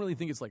 I don't really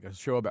think it's like a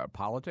show about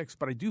politics,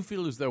 but I do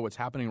feel as though what's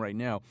happening right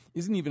now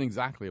isn't even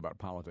exactly about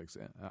politics.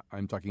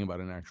 I'm talking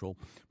about an actual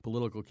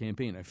political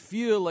campaign. I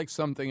feel like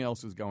something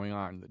else is going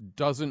on that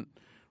doesn't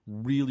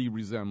really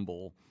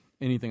resemble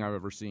anything I've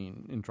ever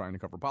seen in trying to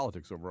cover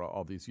politics over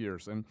all these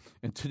years. And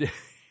today,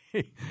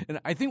 and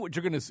I think what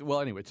you're going to –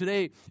 well, anyway,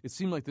 today it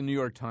seemed like the New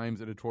York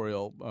Times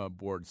editorial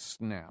board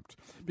snapped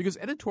because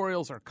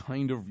editorials are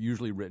kind of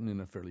usually written in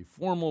a fairly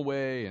formal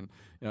way, and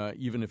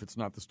even if it's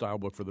not the style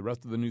book for the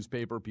rest of the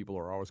newspaper, people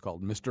are always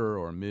called Mr.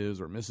 or Ms.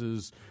 or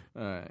Mrs.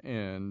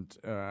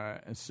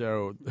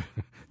 So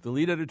the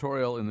lead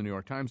editorial in the New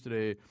York Times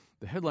today,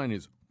 the headline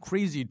is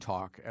Crazy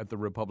Talk at the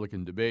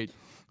Republican Debate.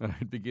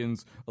 It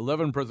begins,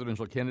 11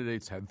 presidential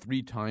candidates had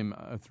three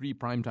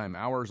primetime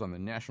hours on the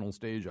national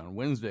stage on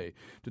Wednesday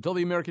to tell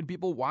the American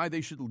people why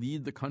they should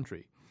lead the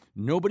country.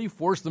 Nobody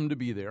forced them to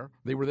be there.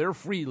 They were there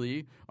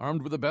freely,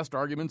 armed with the best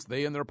arguments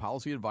they and their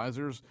policy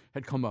advisors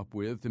had come up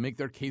with to make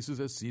their cases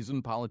as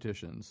seasoned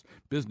politicians,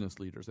 business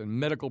leaders, and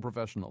medical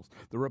professionals.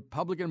 The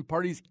Republican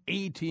Party's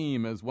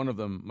A-team, as one of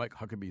them, Mike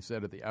Huckabee,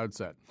 said at the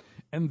outset.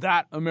 And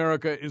that,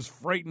 America, is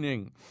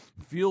frightening.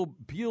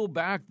 Peel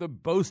back the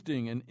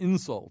boasting and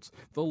insults,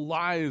 the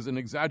lies and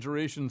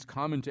exaggerations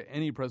common to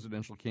any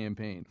presidential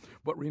campaign.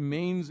 What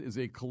remains is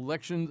a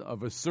collection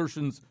of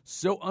assertions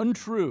so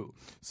untrue,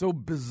 so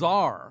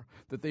bizarre,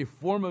 that they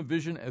form a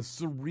vision as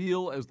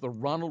surreal as the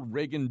Ronald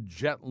Reagan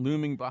jet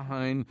looming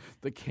behind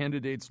the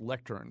candidates'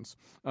 lecterns.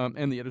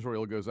 And the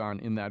editorial goes on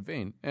in that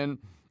vein. And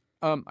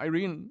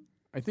Irene,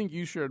 I think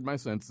you shared my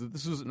sense that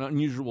this is an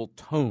unusual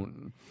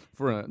tone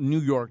for a New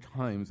York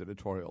Times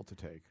editorial to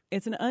take.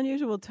 It's an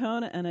unusual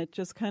tone, and it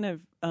just kind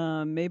of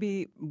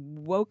maybe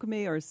woke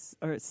me or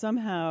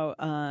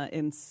somehow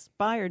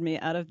inspired me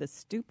out of the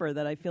stupor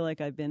that I feel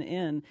like I've been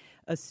in,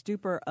 a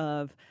stupor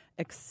of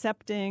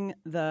accepting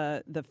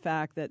the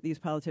fact that these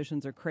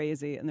politicians are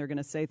crazy and they're going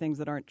to say things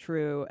that aren't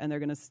true, and they're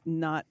going to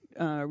not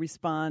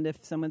respond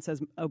if someone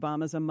says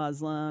Obama's a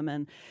Muslim,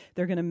 and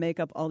they're going to make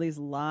up all these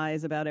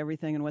lies about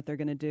everything and what they're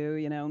going to do,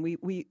 you know.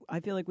 And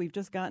I feel like we've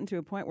just gotten to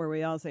a point where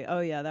we all say,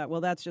 oh yeah,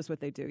 that's just what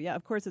they do. Yeah,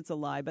 of course it's a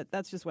lie, but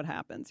that's just what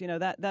happens. You know,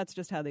 that's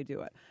just how they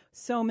do it.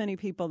 So many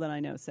people that I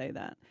know say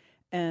that.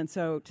 And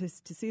so to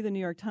see the New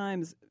York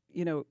Times,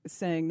 you know,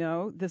 saying,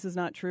 no, this is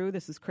not true,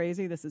 this is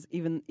crazy, this is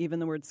even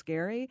the word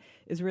scary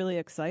is really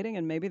exciting,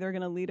 and maybe they're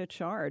going to lead a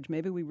charge.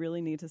 Maybe we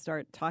really need to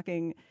start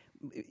talking,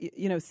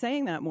 you know,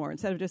 saying that more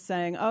instead of just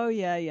saying, oh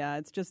yeah,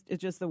 it's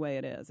just the way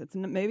it is.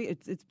 Maybe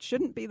it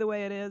shouldn't be the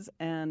way it is,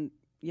 and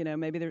you know,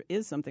 maybe there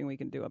is something we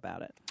can do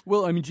about it.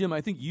 Well, I mean, Jim,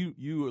 I think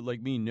you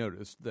like me,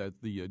 noticed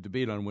that the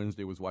debate on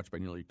Wednesday was watched by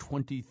nearly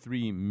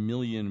 23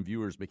 million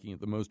viewers, making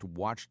it the most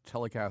watched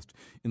telecast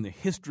in the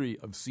history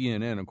of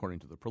CNN, according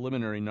to the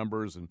preliminary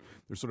numbers. And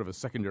there's sort of a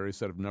secondary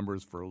set of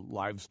numbers for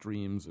live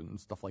streams and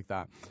stuff like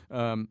that.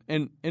 And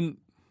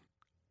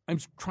I'm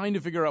trying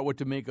to figure out what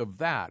to make of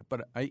that,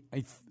 but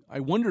I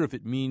wonder if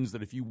it means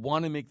that if you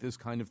want to make this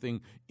kind of thing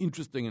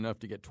interesting enough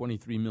to get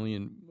 23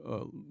 million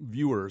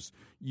viewers,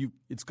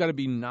 it's got to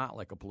be not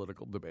like a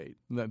political debate.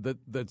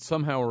 That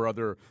somehow or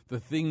other the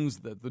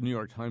things that the New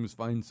York Times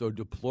finds so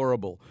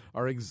deplorable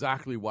are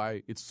exactly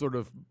why it's sort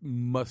of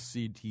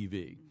must-see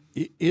TV.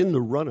 In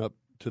the run-up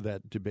to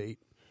that debate,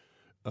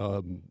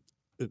 one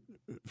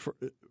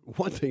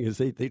thing is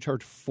they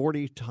charge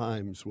 40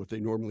 times what they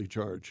normally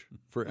charge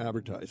for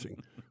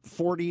advertising.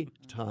 40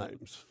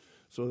 times.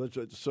 So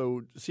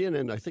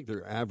CNN, I think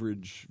their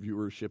average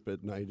viewership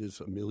at night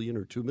is 1 million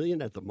or 2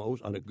 million at the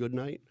most on a good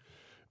night.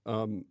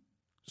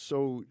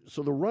 So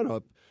the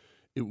run-up,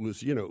 it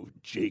was, you know,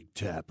 Jake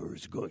Tapper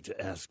is going to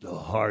ask the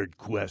hard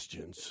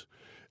questions.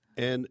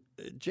 And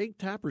Jake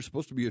Tapper is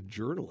supposed to be a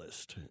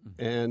journalist.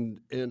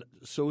 And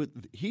so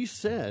he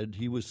said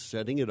he was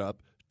setting it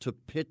up to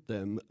pit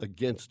them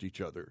against each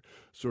other,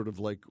 sort of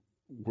like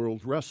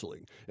World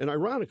Wrestling. And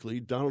ironically,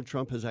 Donald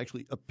Trump has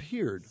actually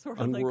appeared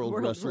on like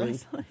World Wrestling.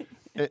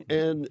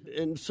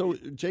 and so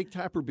Jake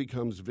Tapper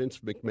becomes Vince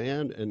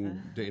McMahon,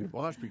 and Dana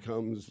Bosch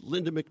becomes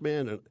Linda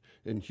McMahon,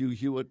 and Hugh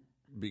Hewitt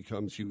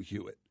becomes Hugh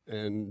Hewitt,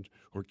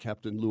 or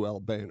Captain Lou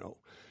Albano.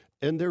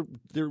 And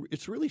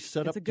it's really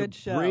set up to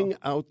bring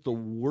out the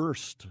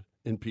worst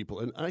in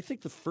people. And I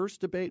think the first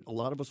debate a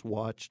lot of us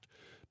watched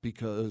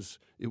because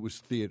it was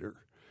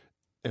theater.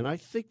 And I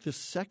think the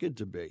second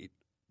debate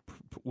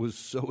was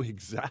so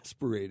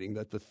exasperating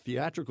that the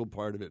theatrical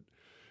part of it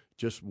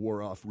just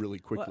wore off really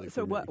quickly.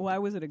 Why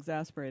was it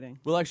exasperating?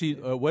 Well, actually,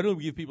 why don't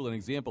we give people an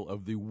example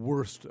of the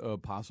worst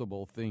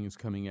possible things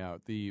coming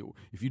out?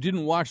 If you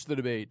didn't watch the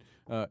debate,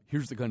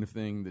 here's the kind of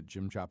thing that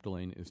Jim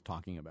Chapdelaine is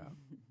talking about.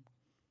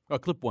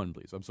 Clip one,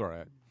 please. I'm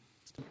sorry.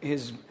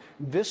 His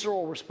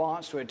visceral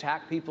response to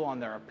attack people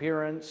on their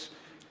appearance,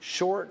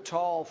 short,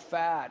 tall,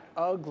 fat,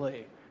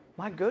 ugly.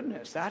 My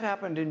goodness, that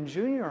happened in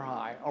junior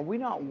high. Are we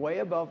not way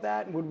above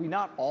that? And would we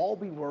not all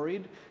be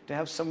worried to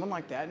have someone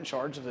like that in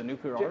charge of the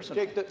nuclear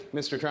arsenal?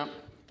 Mr. Trump.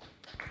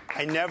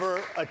 I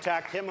never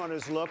attacked him on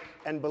his look,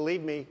 and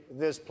believe me,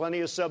 there's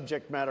plenty of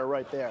subject matter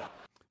right there.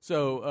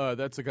 So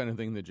that's the kind of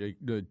thing that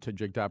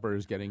Jake Tapper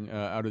is getting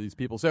out of these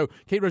people. So,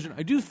 Kate Rushton,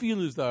 I do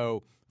feel as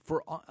though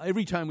for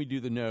every time we do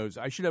the nose,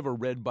 I should have a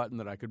red button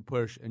that I could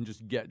push and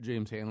just get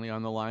James Hanley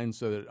on the line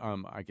so that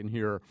I can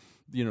hear,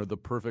 the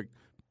perfect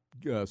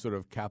sort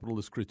of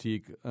capitalist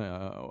critique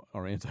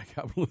or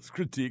anti-capitalist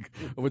critique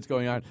of what's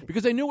going on.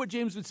 Because I know what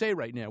James would say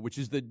right now, which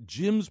is that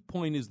Jim's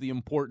point is the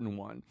important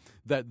one,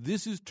 that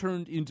this is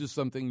turned into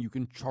something you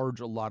can charge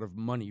a lot of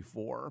money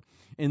for,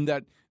 and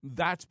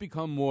that's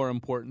become more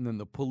important than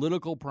the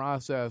political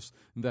process,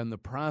 than the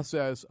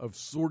process of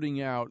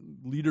sorting out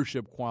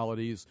leadership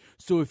qualities.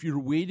 So if you're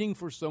waiting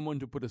for someone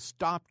to put a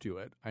stop to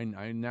it,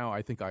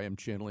 I think I am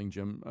channeling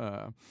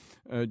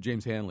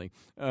James Hanley.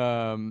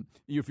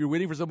 If you're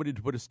waiting for somebody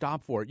to put a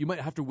stop for it, you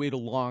might have to wait a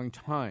long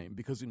time,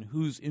 because in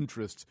whose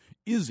interests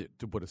is it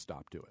to put a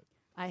stop to it?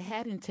 I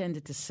had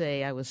intended to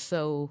say I was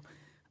so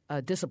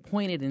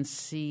disappointed in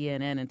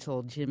CNN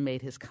until Jim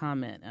made his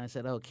comment. And I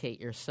said, "Oh, Kate,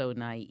 you're so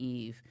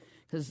naive,"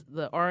 because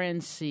the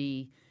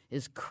RNC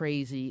is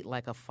crazy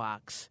like a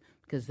fox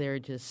because they're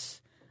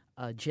just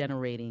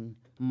generating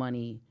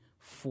money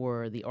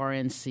for the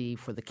RNC,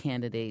 for the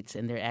candidates,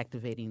 and they're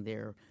activating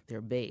their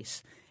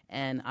base.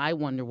 And I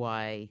wonder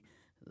why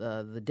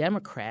the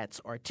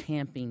Democrats are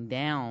tamping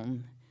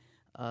down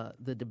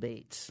the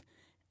debates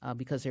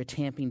because they're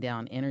tamping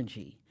down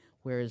energy,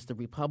 whereas the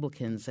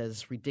Republicans,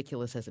 as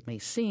ridiculous as it may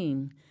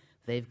seem,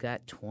 they've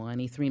got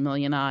 23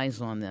 million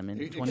eyes on them.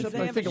 Except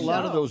I think a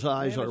lot of those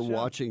eyes are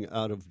watching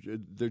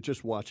they're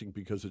just watching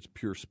because it's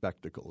pure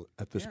spectacle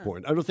at this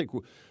point. I don't think,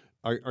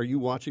 are you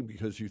watching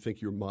because you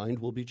think your mind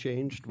will be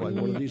changed by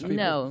one of these people?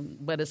 No,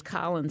 but as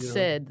Colin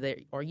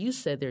said, you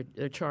said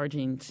they're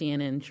charging,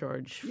 CNN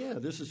charge. Yeah,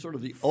 this is sort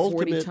of the 40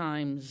 ultimate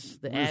times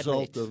the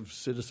result ad rates. of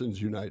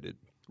Citizens United.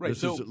 Right,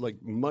 This so is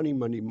like money,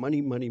 money,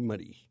 money, money,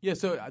 money. Yeah,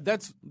 so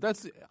that's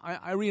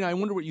Irene, I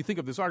wonder what you think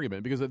of this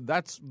argument, because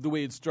that's the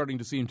way it's starting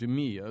to seem to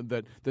me,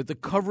 that the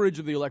coverage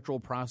of the electoral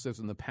process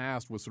in the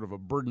past was sort of a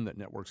burden that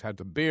networks had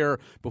to bear.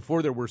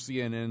 Before there were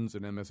CNNs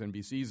and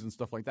MSNBCs and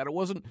stuff like that, it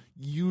wasn't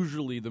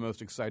usually the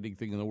most exciting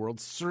thing in the world.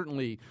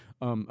 Certainly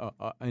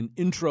an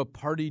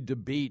intra-party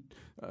debate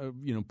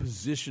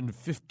positioned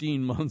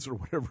 15 months or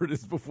whatever it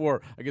is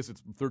before, I guess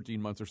it's 13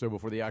 months or so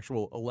before the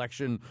actual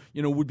election,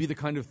 would be the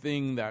kind of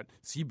thing that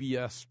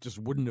CBS just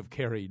wouldn't have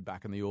carried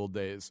back in the old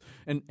days.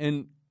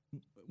 And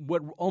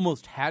what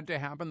almost had to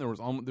happen, there's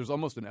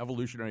almost an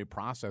evolutionary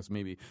process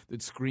maybe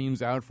that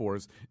screams out for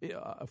it.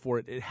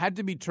 It had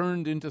to be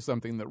turned into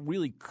something that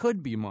really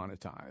could be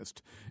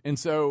monetized. And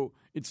so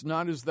it's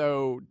not as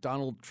though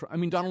Donald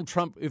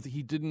Trump, if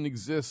he didn't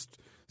exist,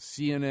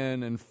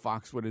 CNN and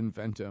Fox would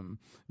invent him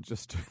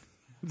just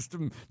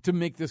to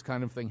make this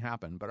kind of thing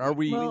happen. But are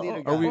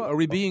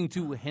we being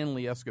too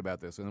Hanley-esque about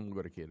this? And then we'll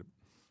go to Kate.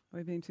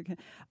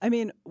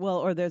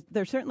 Or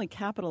they're certainly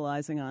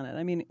capitalizing on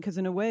it. Because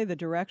in a way, the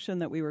direction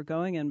that we were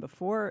going in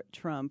before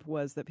Trump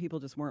was that people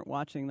just weren't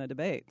watching the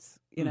debates,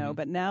 Mm-hmm.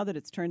 But now that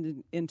it's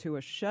turned into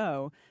a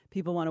show,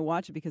 people want to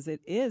watch it because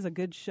it is a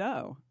good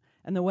show.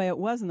 And the way it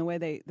was and the way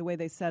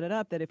they set it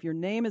up, that if your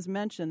name is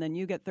mentioned, then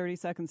you get 30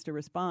 seconds to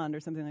respond or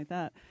something like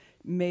that,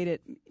 made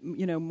it,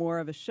 more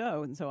of a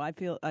show. And so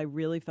I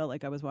really felt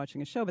like I was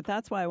watching a show. But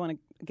that's why I want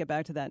to get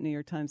back to that New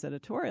York Times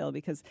editorial,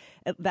 because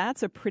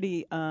that's a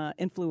pretty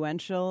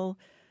influential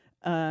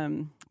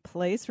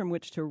place from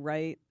which to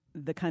write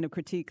the kind of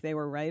critique they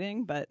were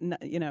writing. But,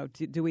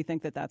 do we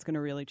think that that's going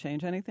to really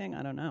change anything?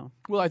 I don't know.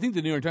 Well, I think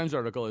the New York Times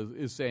article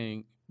is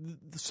saying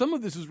some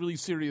of this is really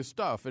serious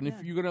stuff. And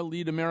if you're going to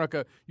lead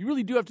America, you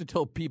really do have to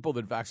tell people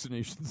that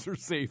vaccinations are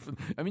safe.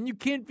 You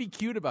can't be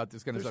cute about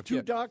this kind of stuff.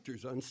 There's two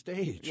doctors on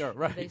stage. Yeah,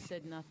 right. They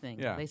said nothing.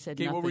 Yeah. They said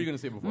Kate, nothing. what were you going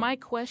to say before? My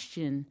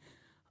question,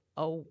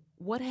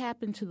 what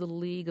happened to the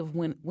League of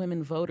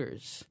Women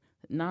Voters?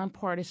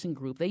 Nonpartisan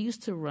group. They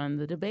used to run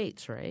the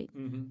debates, right?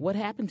 Mm-hmm. What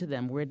happened to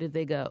them? Where did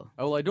they go?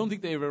 Well, I don't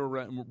think they've ever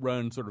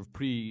run sort of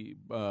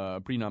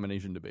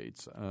pre-nomination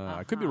debates.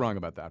 I could be wrong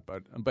about that,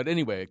 but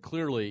anyway,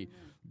 clearly,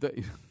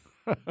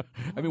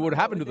 what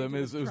happened to them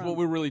is what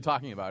we're really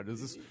talking about.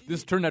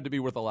 This turned out to be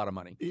worth a lot of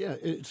money? Yeah,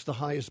 it's the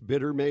highest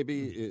bidder.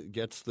 Maybe it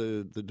gets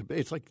the debate.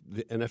 It's like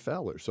the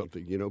NFL or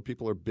something.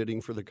 People are bidding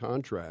for the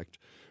contract.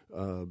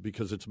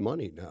 Because it's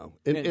money now.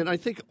 And I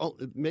think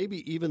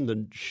maybe even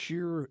the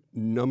sheer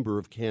number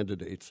of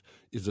candidates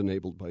is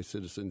enabled by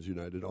Citizens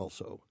United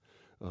also.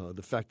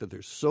 The fact that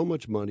there's so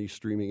much money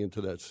streaming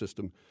into that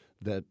system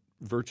that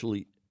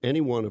virtually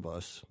any one of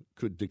us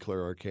could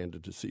declare our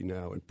candidacy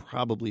now and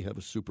probably have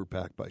a super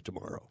PAC by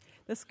tomorrow.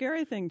 The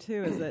scary thing,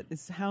 too,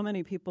 is how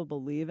many people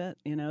believe it,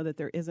 that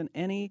there isn't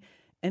any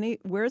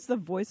where's the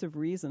voice of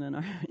reason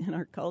in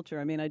our culture?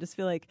 I just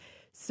feel like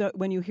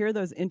when you hear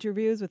those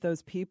interviews with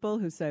those people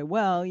who say,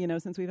 well,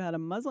 since we've had a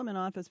Muslim in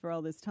office for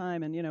all this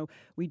time and,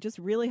 we just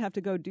really have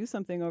to go do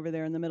something over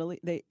there in the Middle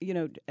East, they,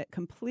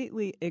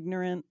 completely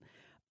ignorant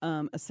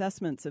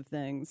assessments of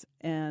things,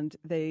 and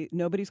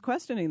nobody's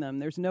questioning them.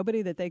 There's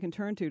nobody that they can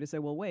turn to say,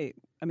 well, wait,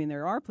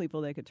 there are people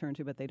they could turn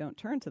to, but they don't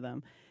turn to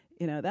them.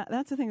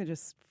 That's the thing that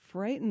just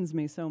frightens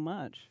me so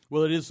much.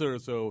 Well, it is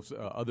so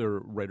other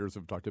writers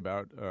have talked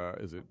about,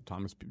 is it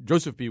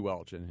Joseph P.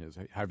 Welch in his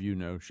Have You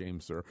No Shame,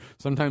 Sir?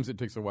 Sometimes it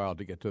takes a while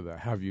to get to the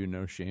Have You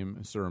No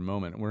Shame, Sir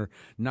moment. We're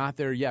not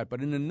there yet.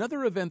 But in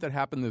another event that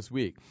happened this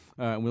week,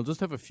 we'll just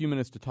have a few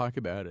minutes to talk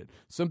about it,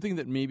 something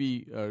that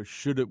maybe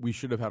we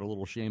should have had a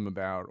little shame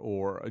about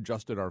or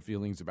adjusted our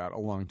feelings about a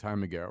long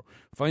time ago,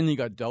 finally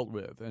got dealt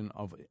with, and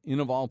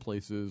of all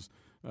places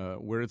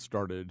where it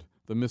started,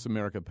 the Miss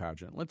America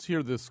pageant. Let's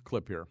hear this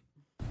clip here.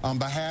 On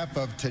behalf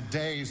of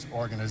today's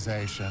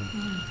organization,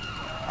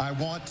 I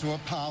want to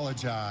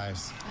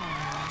apologize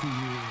to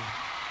you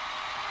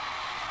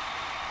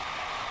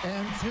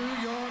and to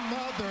your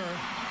mother,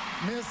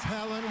 Miss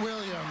Helen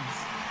Williams.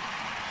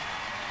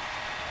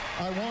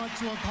 I want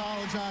to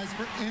apologize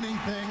for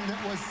anything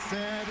that was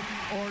said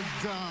or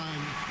done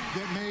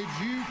that made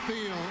you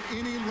feel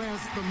any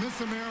less the Miss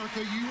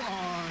America you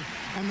are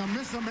and the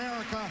Miss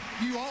America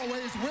you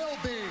always will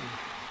be.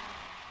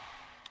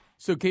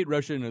 So Kate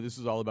Rushin, this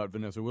is all about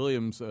Vanessa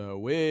Williams,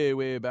 way,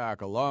 way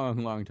back, a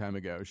long, long time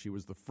ago. She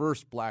was the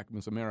first black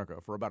Miss America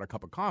for about a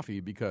cup of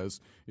coffee because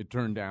it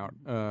turned out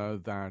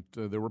that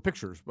there were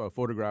pictures,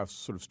 photographs,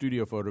 sort of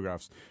studio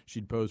photographs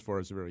she'd posed for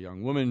as a very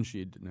young woman.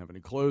 She didn't have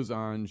any clothes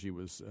on. She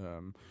was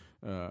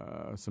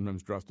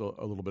sometimes dressed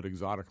a little bit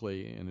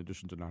exotically in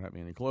addition to not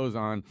having any clothes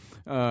on.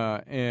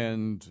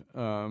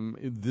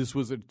 This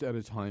was at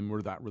a time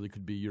where that really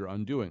could be your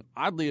undoing.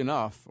 Oddly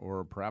enough,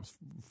 or perhaps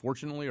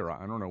fortunately, or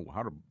I don't know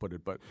how to put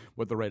it, but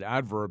what the right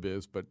adverb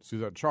is, but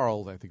Suzette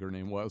Charles, I think her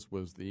name was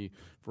the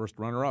first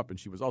runner-up, and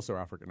she was also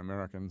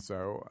African-American,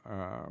 so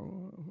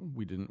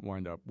we didn't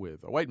wind up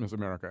with a white Miss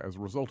America as a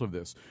result of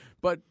this.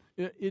 But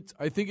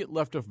I think it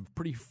left a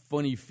pretty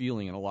funny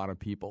feeling in a lot of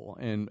people,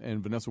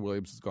 and Vanessa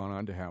Williams has gone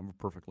on to have a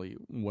perfectly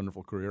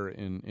wonderful career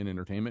in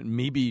entertainment.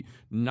 Maybe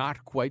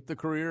not quite the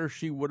career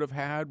she would have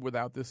had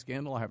without this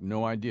scandal. I have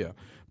no idea,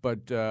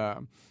 but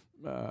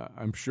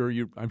I'm sure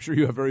you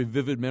have very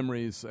vivid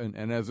memories.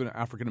 And as an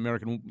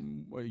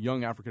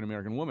young African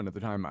American woman at the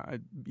time,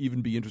 I'd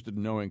even be interested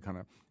in knowing kind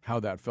of how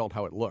that felt,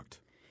 how it looked.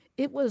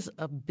 It was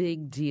a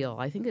big deal.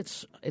 I think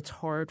it's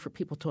hard for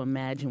people to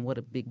imagine what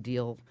a big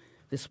deal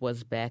this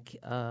was back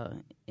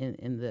in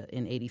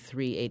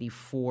 83,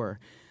 84.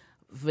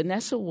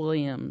 Vanessa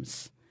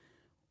Williams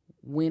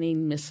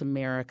winning Miss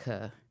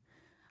America,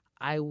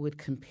 I would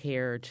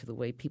compare to the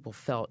way people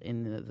felt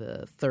in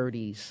the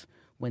 30s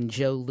when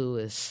Joe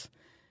Louis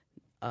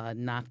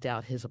knocked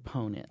out his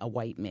opponent, a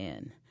white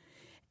man.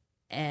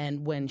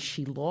 And when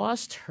she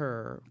lost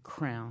her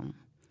crown,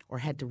 or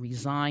had to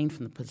resign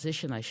from the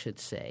position, I should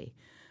say,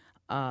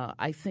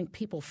 I think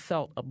people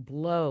felt a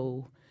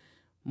blow,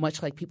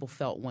 much like people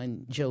felt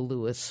when Joe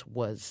Louis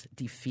was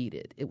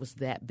defeated. It was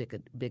that big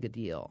a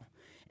deal.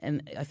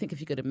 And I think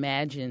if you could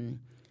imagine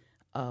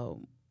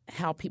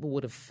how people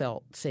would have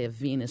felt, say, if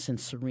Venus and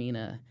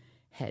Serena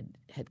had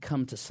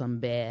come to some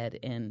bad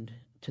end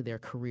to their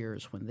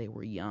careers when they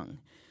were young.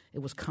 It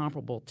was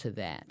comparable to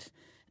that.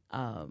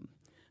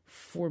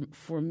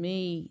 For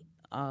me,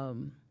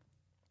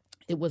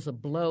 it was a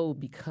blow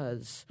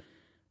because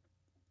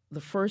the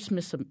first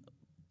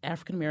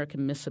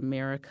African-American Miss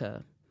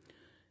America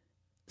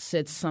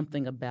said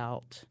something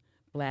about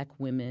black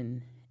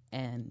women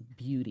and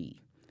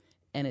beauty.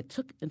 And it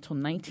took until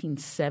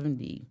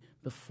 1970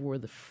 before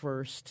the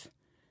first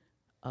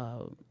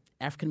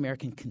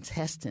African-American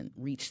contestant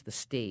reached the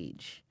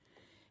stage.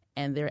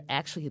 And there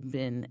actually had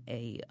been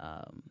a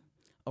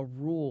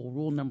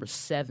rule number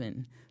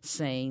 7,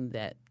 saying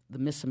that the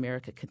Miss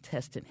America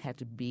contestant had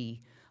to be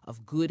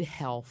of good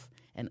health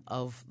and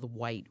of the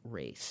white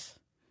race.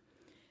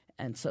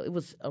 And so it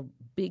was a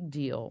big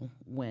deal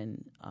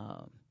when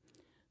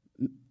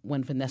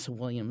Vanessa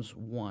Williams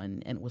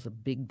won, and it was a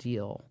big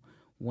deal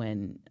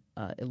when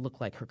it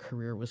looked like her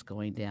career was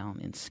going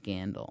down in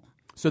scandal.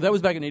 So that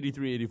was back in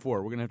 83,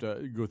 84. We're going to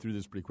have to go through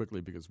this pretty quickly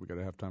because we've got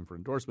to have time for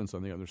endorsements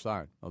on the other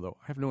side. Although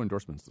I have no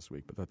endorsements this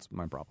week, but that's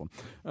my problem.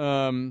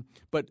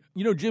 But,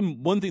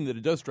 Jim, one thing that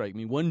it does strike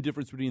me, one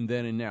difference between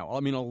then and now.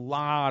 I mean, a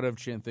lot of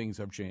things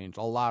have changed.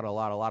 A lot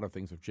of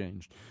things have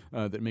changed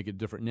that make it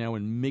different now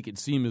and make it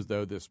seem as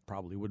though this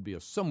probably would be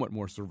a somewhat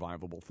more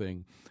survivable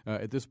thing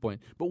at this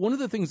point. But one of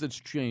the things that's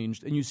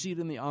changed, and you see it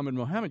in the Ahmed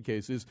Mohammed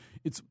case, is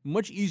it's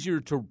much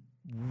easier to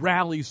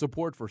rally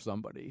support for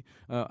somebody.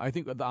 I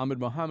think the Ahmed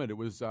Mohammed, it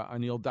was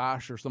Anil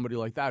Dash or somebody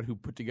like that who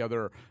put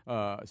together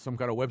some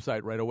kind of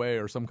website right away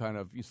or some kind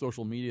of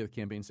social media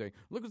campaign saying,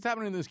 look what's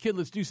happening to this kid,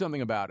 let's do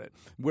something about it.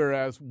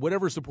 Whereas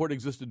whatever support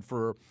existed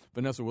for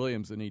Vanessa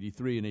Williams in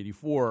 83 and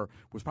 84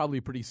 was probably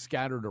pretty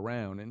scattered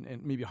around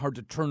and maybe hard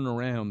to turn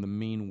around the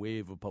main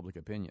wave of public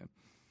opinion.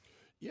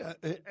 Yeah,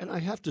 and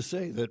I have to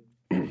say that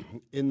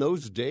in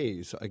those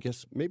days, I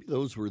guess maybe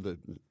those were the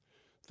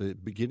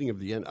beginning of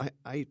the end.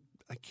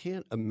 I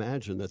can't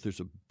imagine that there's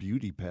a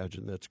beauty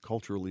pageant that's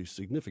culturally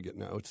significant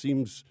now. It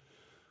seems,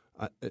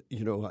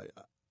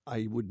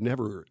 I would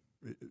never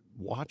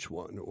watch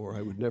one, or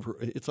I would never.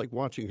 It's like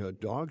watching a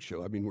dog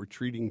show. I mean, we're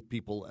treating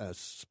people as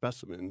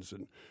specimens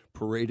and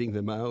parading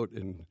them out,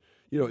 and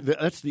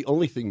that's the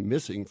only thing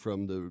missing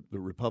from the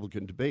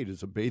Republican debate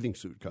is a bathing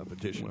suit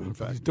competition. Well, in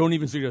fact, don't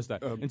even suggest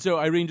that. And so,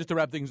 Irene, just to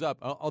wrap things up,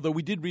 although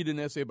we did read an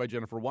essay by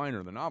Jennifer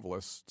Weiner, the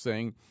novelist,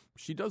 saying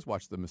she does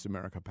watch the Miss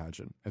America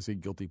pageant as a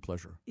guilty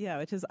pleasure. Yeah,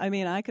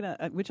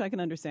 which I can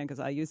understand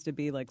because I used to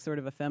be like sort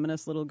of a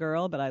feminist little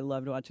girl, but I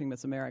loved watching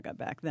Miss America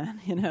back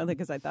then,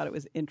 because I thought it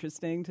was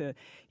interesting to,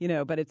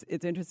 but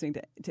it's interesting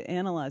to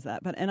analyze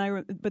that.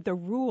 But the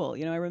rule,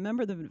 I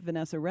remember the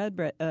Vanessa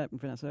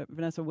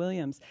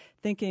Williams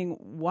thinking,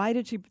 why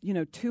did she,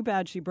 too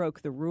bad she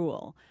broke the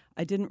rule.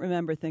 I didn't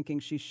remember thinking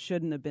she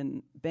shouldn't have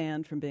been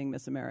banned from being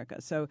Miss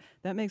America. So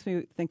that makes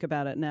me think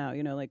about it now,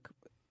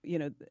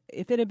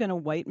 if it had been a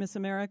white Miss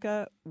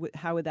America,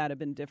 how would that have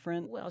been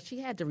different? Well, she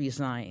had to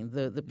resign.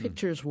 The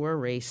pictures were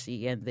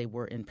racy, and they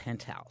were in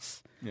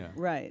Penthouse. Yeah.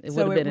 Right. It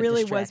So would have it been a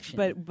really was,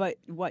 distraction. but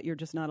what, you're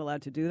just not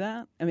allowed to do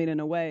that? I mean,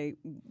 in a way,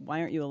 why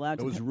aren't you allowed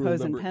That was to rule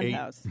pose in number 8.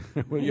 Penthouse?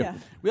 Well, yeah.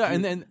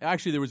 And then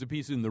actually there was a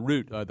piece in The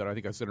Root that I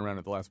think I sent around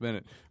at the last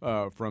minute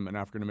from an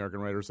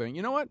African-American writer saying,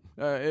 you know what,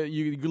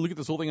 you could look at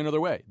this whole thing another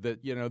way,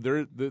 that,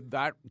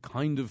 that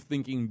kind of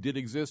thinking did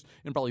exist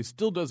and probably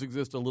still does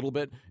exist a little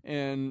bit,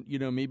 and,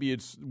 maybe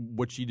it's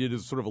what she did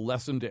is sort of a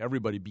lesson to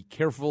everybody. Be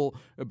careful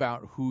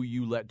about who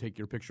you let take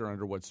your picture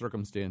under what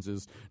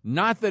circumstances.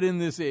 Not that in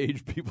this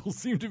age people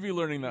seem to be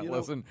learning that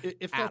lesson.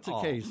 If that's the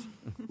case,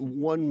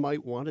 one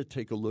might want to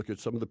take a look at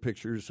some of the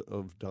pictures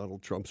of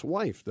Donald Trump's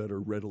wife that are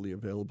readily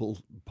available,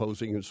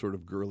 posing in sort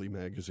of girly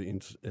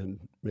magazines, and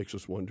makes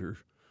us wonder,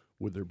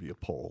 would there be a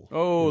poll?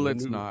 Oh,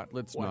 let's not.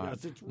 Let's Why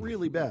not. It's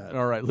really bad.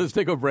 All right, let's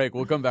take a break.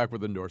 We'll come back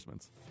with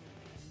endorsements.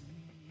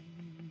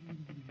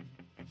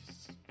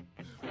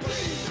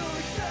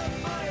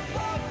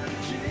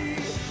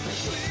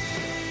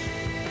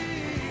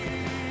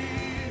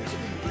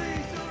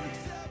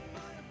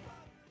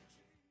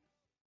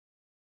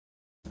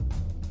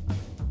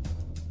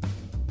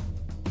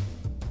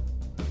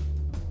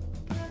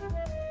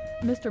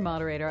 Mr.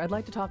 Moderator, I'd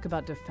like to talk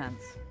about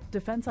defense.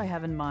 Defense I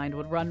have in mind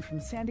would run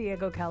from San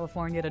Diego,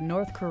 California to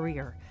North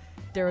Korea.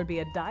 There would be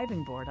a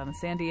diving board on the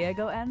San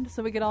Diego end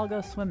so we could all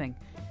go swimming.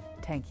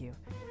 Thank you.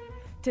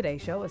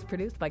 Today's show was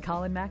produced by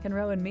Colin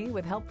McEnroe and me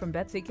with help from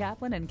Betsy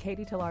Kaplan and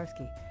Katie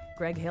Tolarski.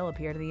 Greg Hill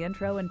appeared in the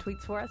intro and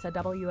tweets for us at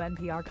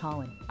WNPR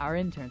Colin. Our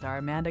interns are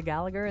Amanda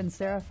Gallagher and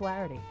Sarah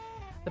Flaherty.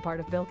 The part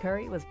of Bill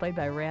Curry was played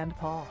by Rand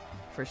Paul.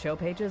 For show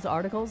pages,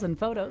 articles, and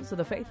photos of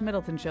the Faith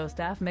Middleton Show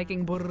staff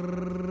making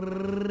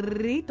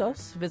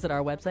burritos, visit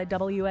our website,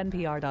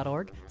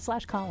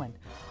 wnpr.org/Colin.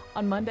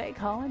 On Monday,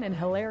 Colin and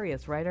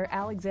hilarious writer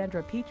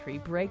Alexandra Petrie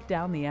break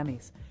down the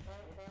Emmys.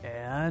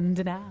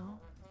 And now,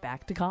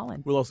 back to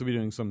Colin. We'll also be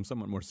doing some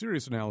somewhat more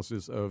serious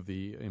analysis of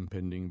the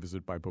impending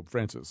visit by Pope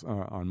Francis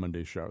on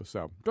Monday's show.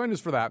 So join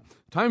us for that.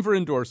 Time for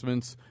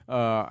endorsements.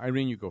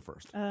 Irene, you go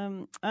first.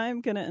 I'm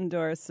going to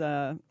endorse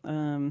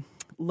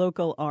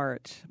local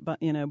art, but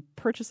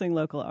purchasing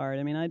local art.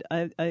 I mean,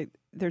 I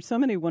there's so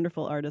many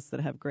wonderful artists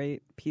that have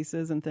great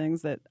pieces and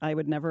things that I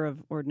would never have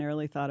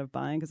ordinarily thought of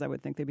buying because I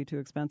would think they'd be too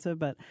expensive.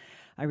 But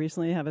I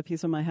recently have a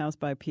piece on my house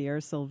by Pierre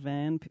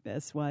Sylvain,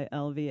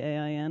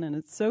 Sylvain, and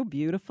it's so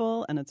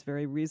beautiful and it's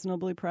very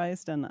reasonably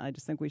priced. And I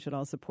just think we should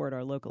all support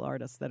our local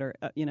artists that are,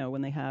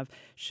 when they have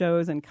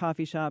shows and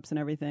coffee shops and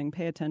everything,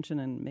 pay attention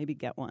and maybe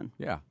get one.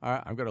 Yeah,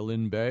 I've got a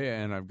Lynn Bay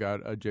and I've got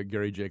a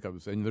Gary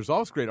Jacobs. And there's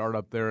always great art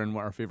up there in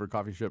our favorite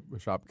coffee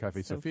shop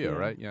Cafe Sophia,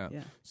 right? Yeah.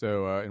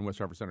 So in West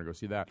Hartford Center, go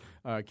see that.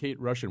 Kate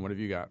Russian, what have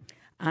you got?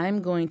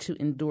 I'm going to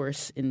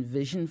endorse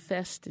Envision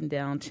Fest in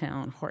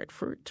downtown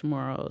Hartford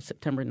tomorrow,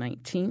 September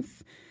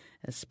 19th,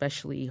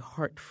 especially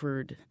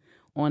Hartford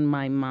On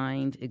My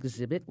Mind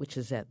exhibit, which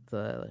is at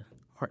the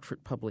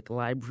Hartford Public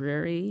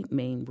Library,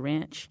 main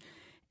branch.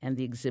 And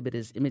the exhibit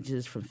is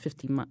images from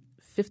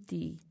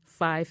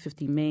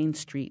 550 Main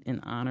Street in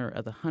honor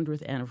of the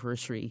 100th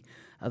anniversary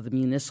of the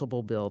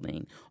municipal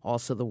building.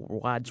 Also, the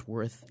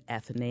Wadsworth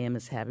Athenaeum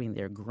is having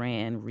their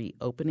grand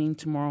reopening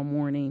tomorrow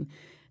morning,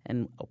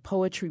 and a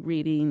poetry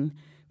reading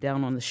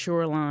down on the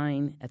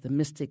shoreline at the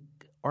Mystic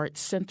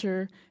Arts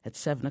Center at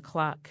 7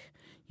 o'clock.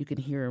 You can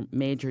hear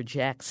Major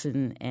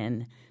Jackson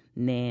and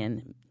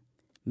Nan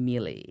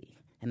Mealy,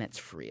 and that's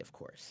free, of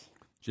course.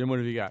 Jim, what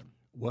have you got?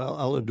 Well,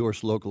 I'll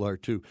endorse local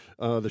art, too.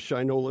 The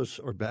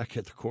Shinolas are back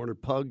at the Corner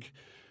Pug,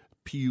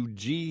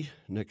 PUG,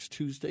 next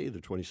Tuesday, the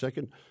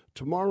 22nd.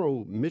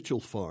 Tomorrow, Mitchell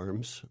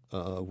Farms,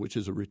 which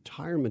is a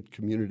retirement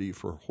community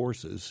for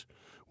horses,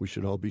 we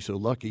should all be so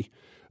lucky,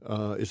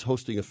 is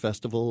hosting a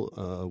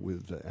festival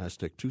with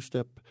Aztec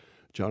Two-Step,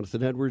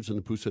 Jonathan Edwards, and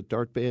the Poussette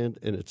Dart Band,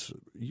 and it's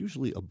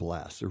usually a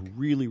blast. They're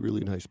really,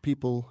 really nice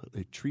people.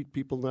 They treat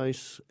people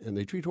nice, and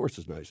they treat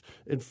horses nice.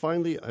 And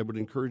finally, I would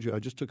encourage you, I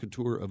just took a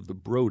tour of the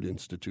Broad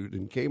Institute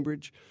in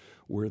Cambridge,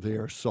 where they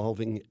are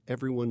solving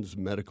everyone's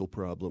medical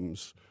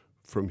problems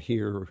from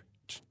here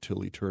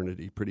till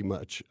eternity, pretty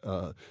much.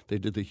 They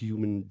did the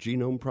Human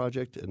Genome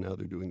Project, and now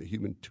they're doing the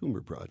Human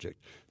Tumor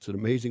Project. It's an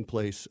amazing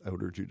place. I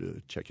would urge you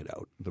to check it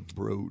out, the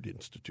Broad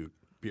Institute,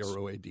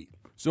 BROAD.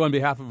 So on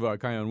behalf of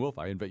Kion Wolf,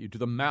 I invite you to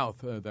The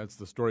Mouth. That's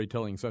the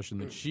storytelling session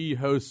that she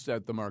hosts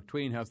at the Mark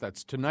Twain House.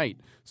 That's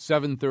tonight,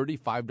 7:30,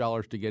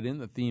 $5 to get in.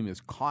 The theme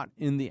is Caught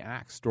in the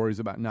Act, stories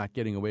about not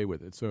getting away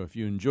with it. So if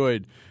you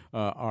enjoyed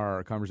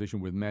our conversation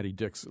with Maddie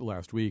Dix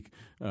last week,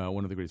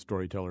 one of the great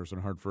storytellers in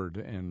Hartford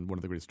and one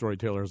of the great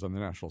storytellers on the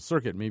national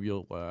circuit, maybe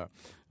you'll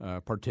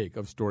partake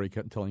of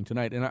storytelling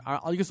tonight. And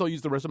I guess I'll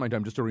use the rest of my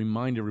time just to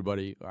remind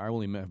everybody, I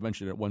only have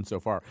mentioned it once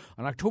so far.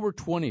 On October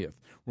 20th,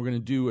 we're going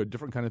to do a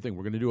different important kind of thing.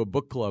 We're going to do a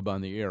book club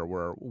on the air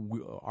where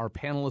our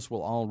panelists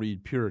will all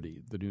read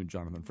Purity, the new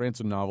Jonathan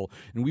Franzen novel.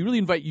 And we really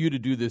invite you to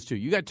do this, too.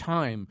 You got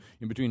time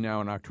in between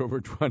now and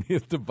October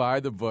 20th to buy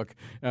the book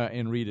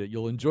and read it.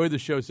 You'll enjoy the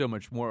show so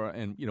much more,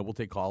 and, we'll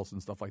take calls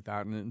and stuff like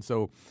that. And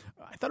so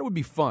I thought it would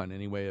be fun,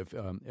 anyway, if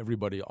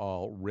everybody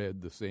all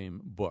read the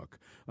same book.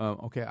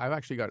 Okay, I've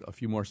actually got a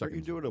few more seconds. Are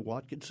you doing a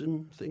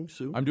Watkinson thing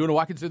soon? I'm doing a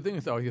Watkinson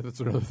thing. Oh, yeah, that's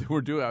another thing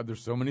we're doing.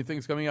 There's so many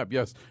things coming up.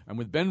 Yes, I'm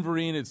with Ben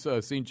Vereen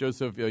at St.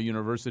 Joseph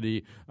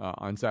University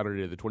on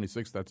Saturday the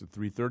 26th. That's at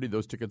 3:30.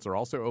 Those tickets are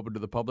also open to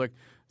the public.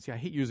 See, I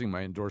hate using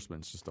my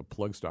endorsements just to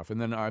plug stuff.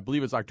 And then I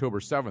believe it's October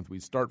 7th. We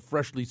start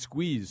Freshly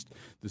Squeezed,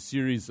 the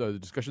series, the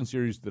discussion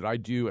series that I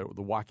do at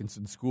the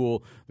Watkinson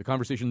School. The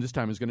conversation this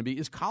time is going to be,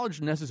 is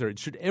college necessary?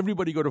 Should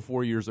everybody go to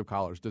 4 years of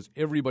college? Does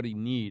everybody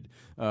need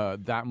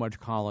that much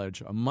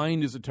college? A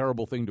mind is a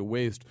terrible thing to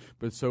waste,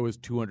 but so is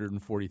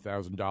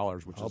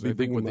 $240,000, which is, I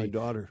think, what my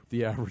daughter.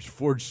 The average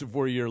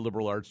four-year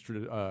liberal arts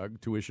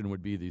tuition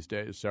would be these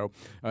days. So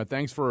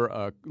thanks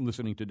for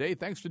listening today.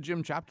 Thanks to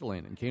Jim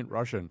Chapdelaine and Kate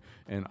Russian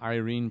and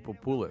Irene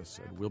Popoulis.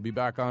 And we'll be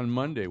back on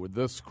Monday with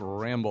The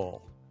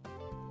Scramble.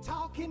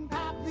 Talking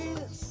about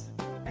this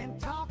and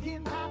talking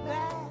about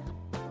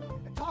that,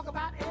 and talk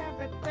about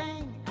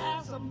everything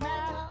as a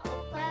matter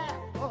of fact.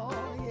 Oh,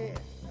 yeah.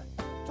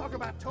 Talk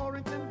about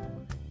Torrington,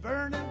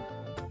 Vernon,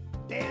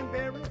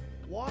 Danbury,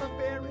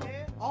 Waterbury,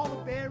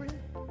 Alderberry,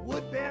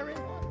 Woodbury,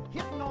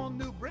 hitting on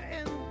New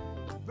Britain,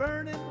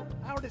 Vernon,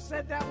 I already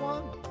said that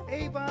one,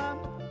 Avon,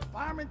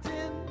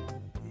 Farmington,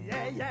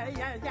 yeah.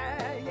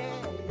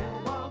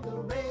 On the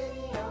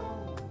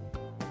radio.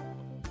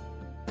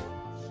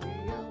 See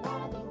you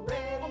on the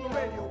radio. On the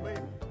radio,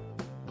 baby.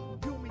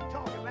 You and me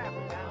talking,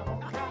 laughing down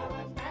on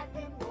college back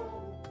and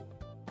roll.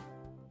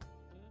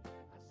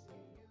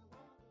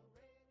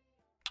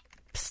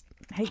 Psst.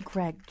 Hey,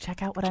 Greg,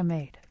 check out what I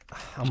made.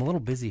 I'm a little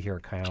busy here,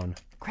 Kion.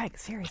 Greg,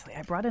 seriously,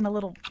 I brought in a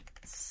little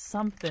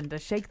something to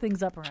shake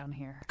things up around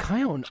here.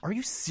 Kion, are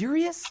you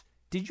serious?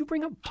 Did you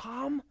bring a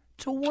bomb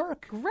to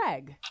work?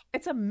 Greg,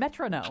 it's a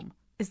metronome.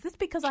 Is this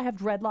because I have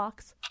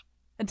dreadlocks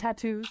and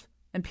tattoos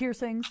and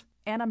piercings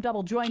and I'm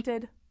double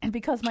jointed and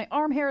because my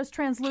arm hair is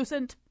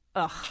translucent?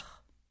 Ugh.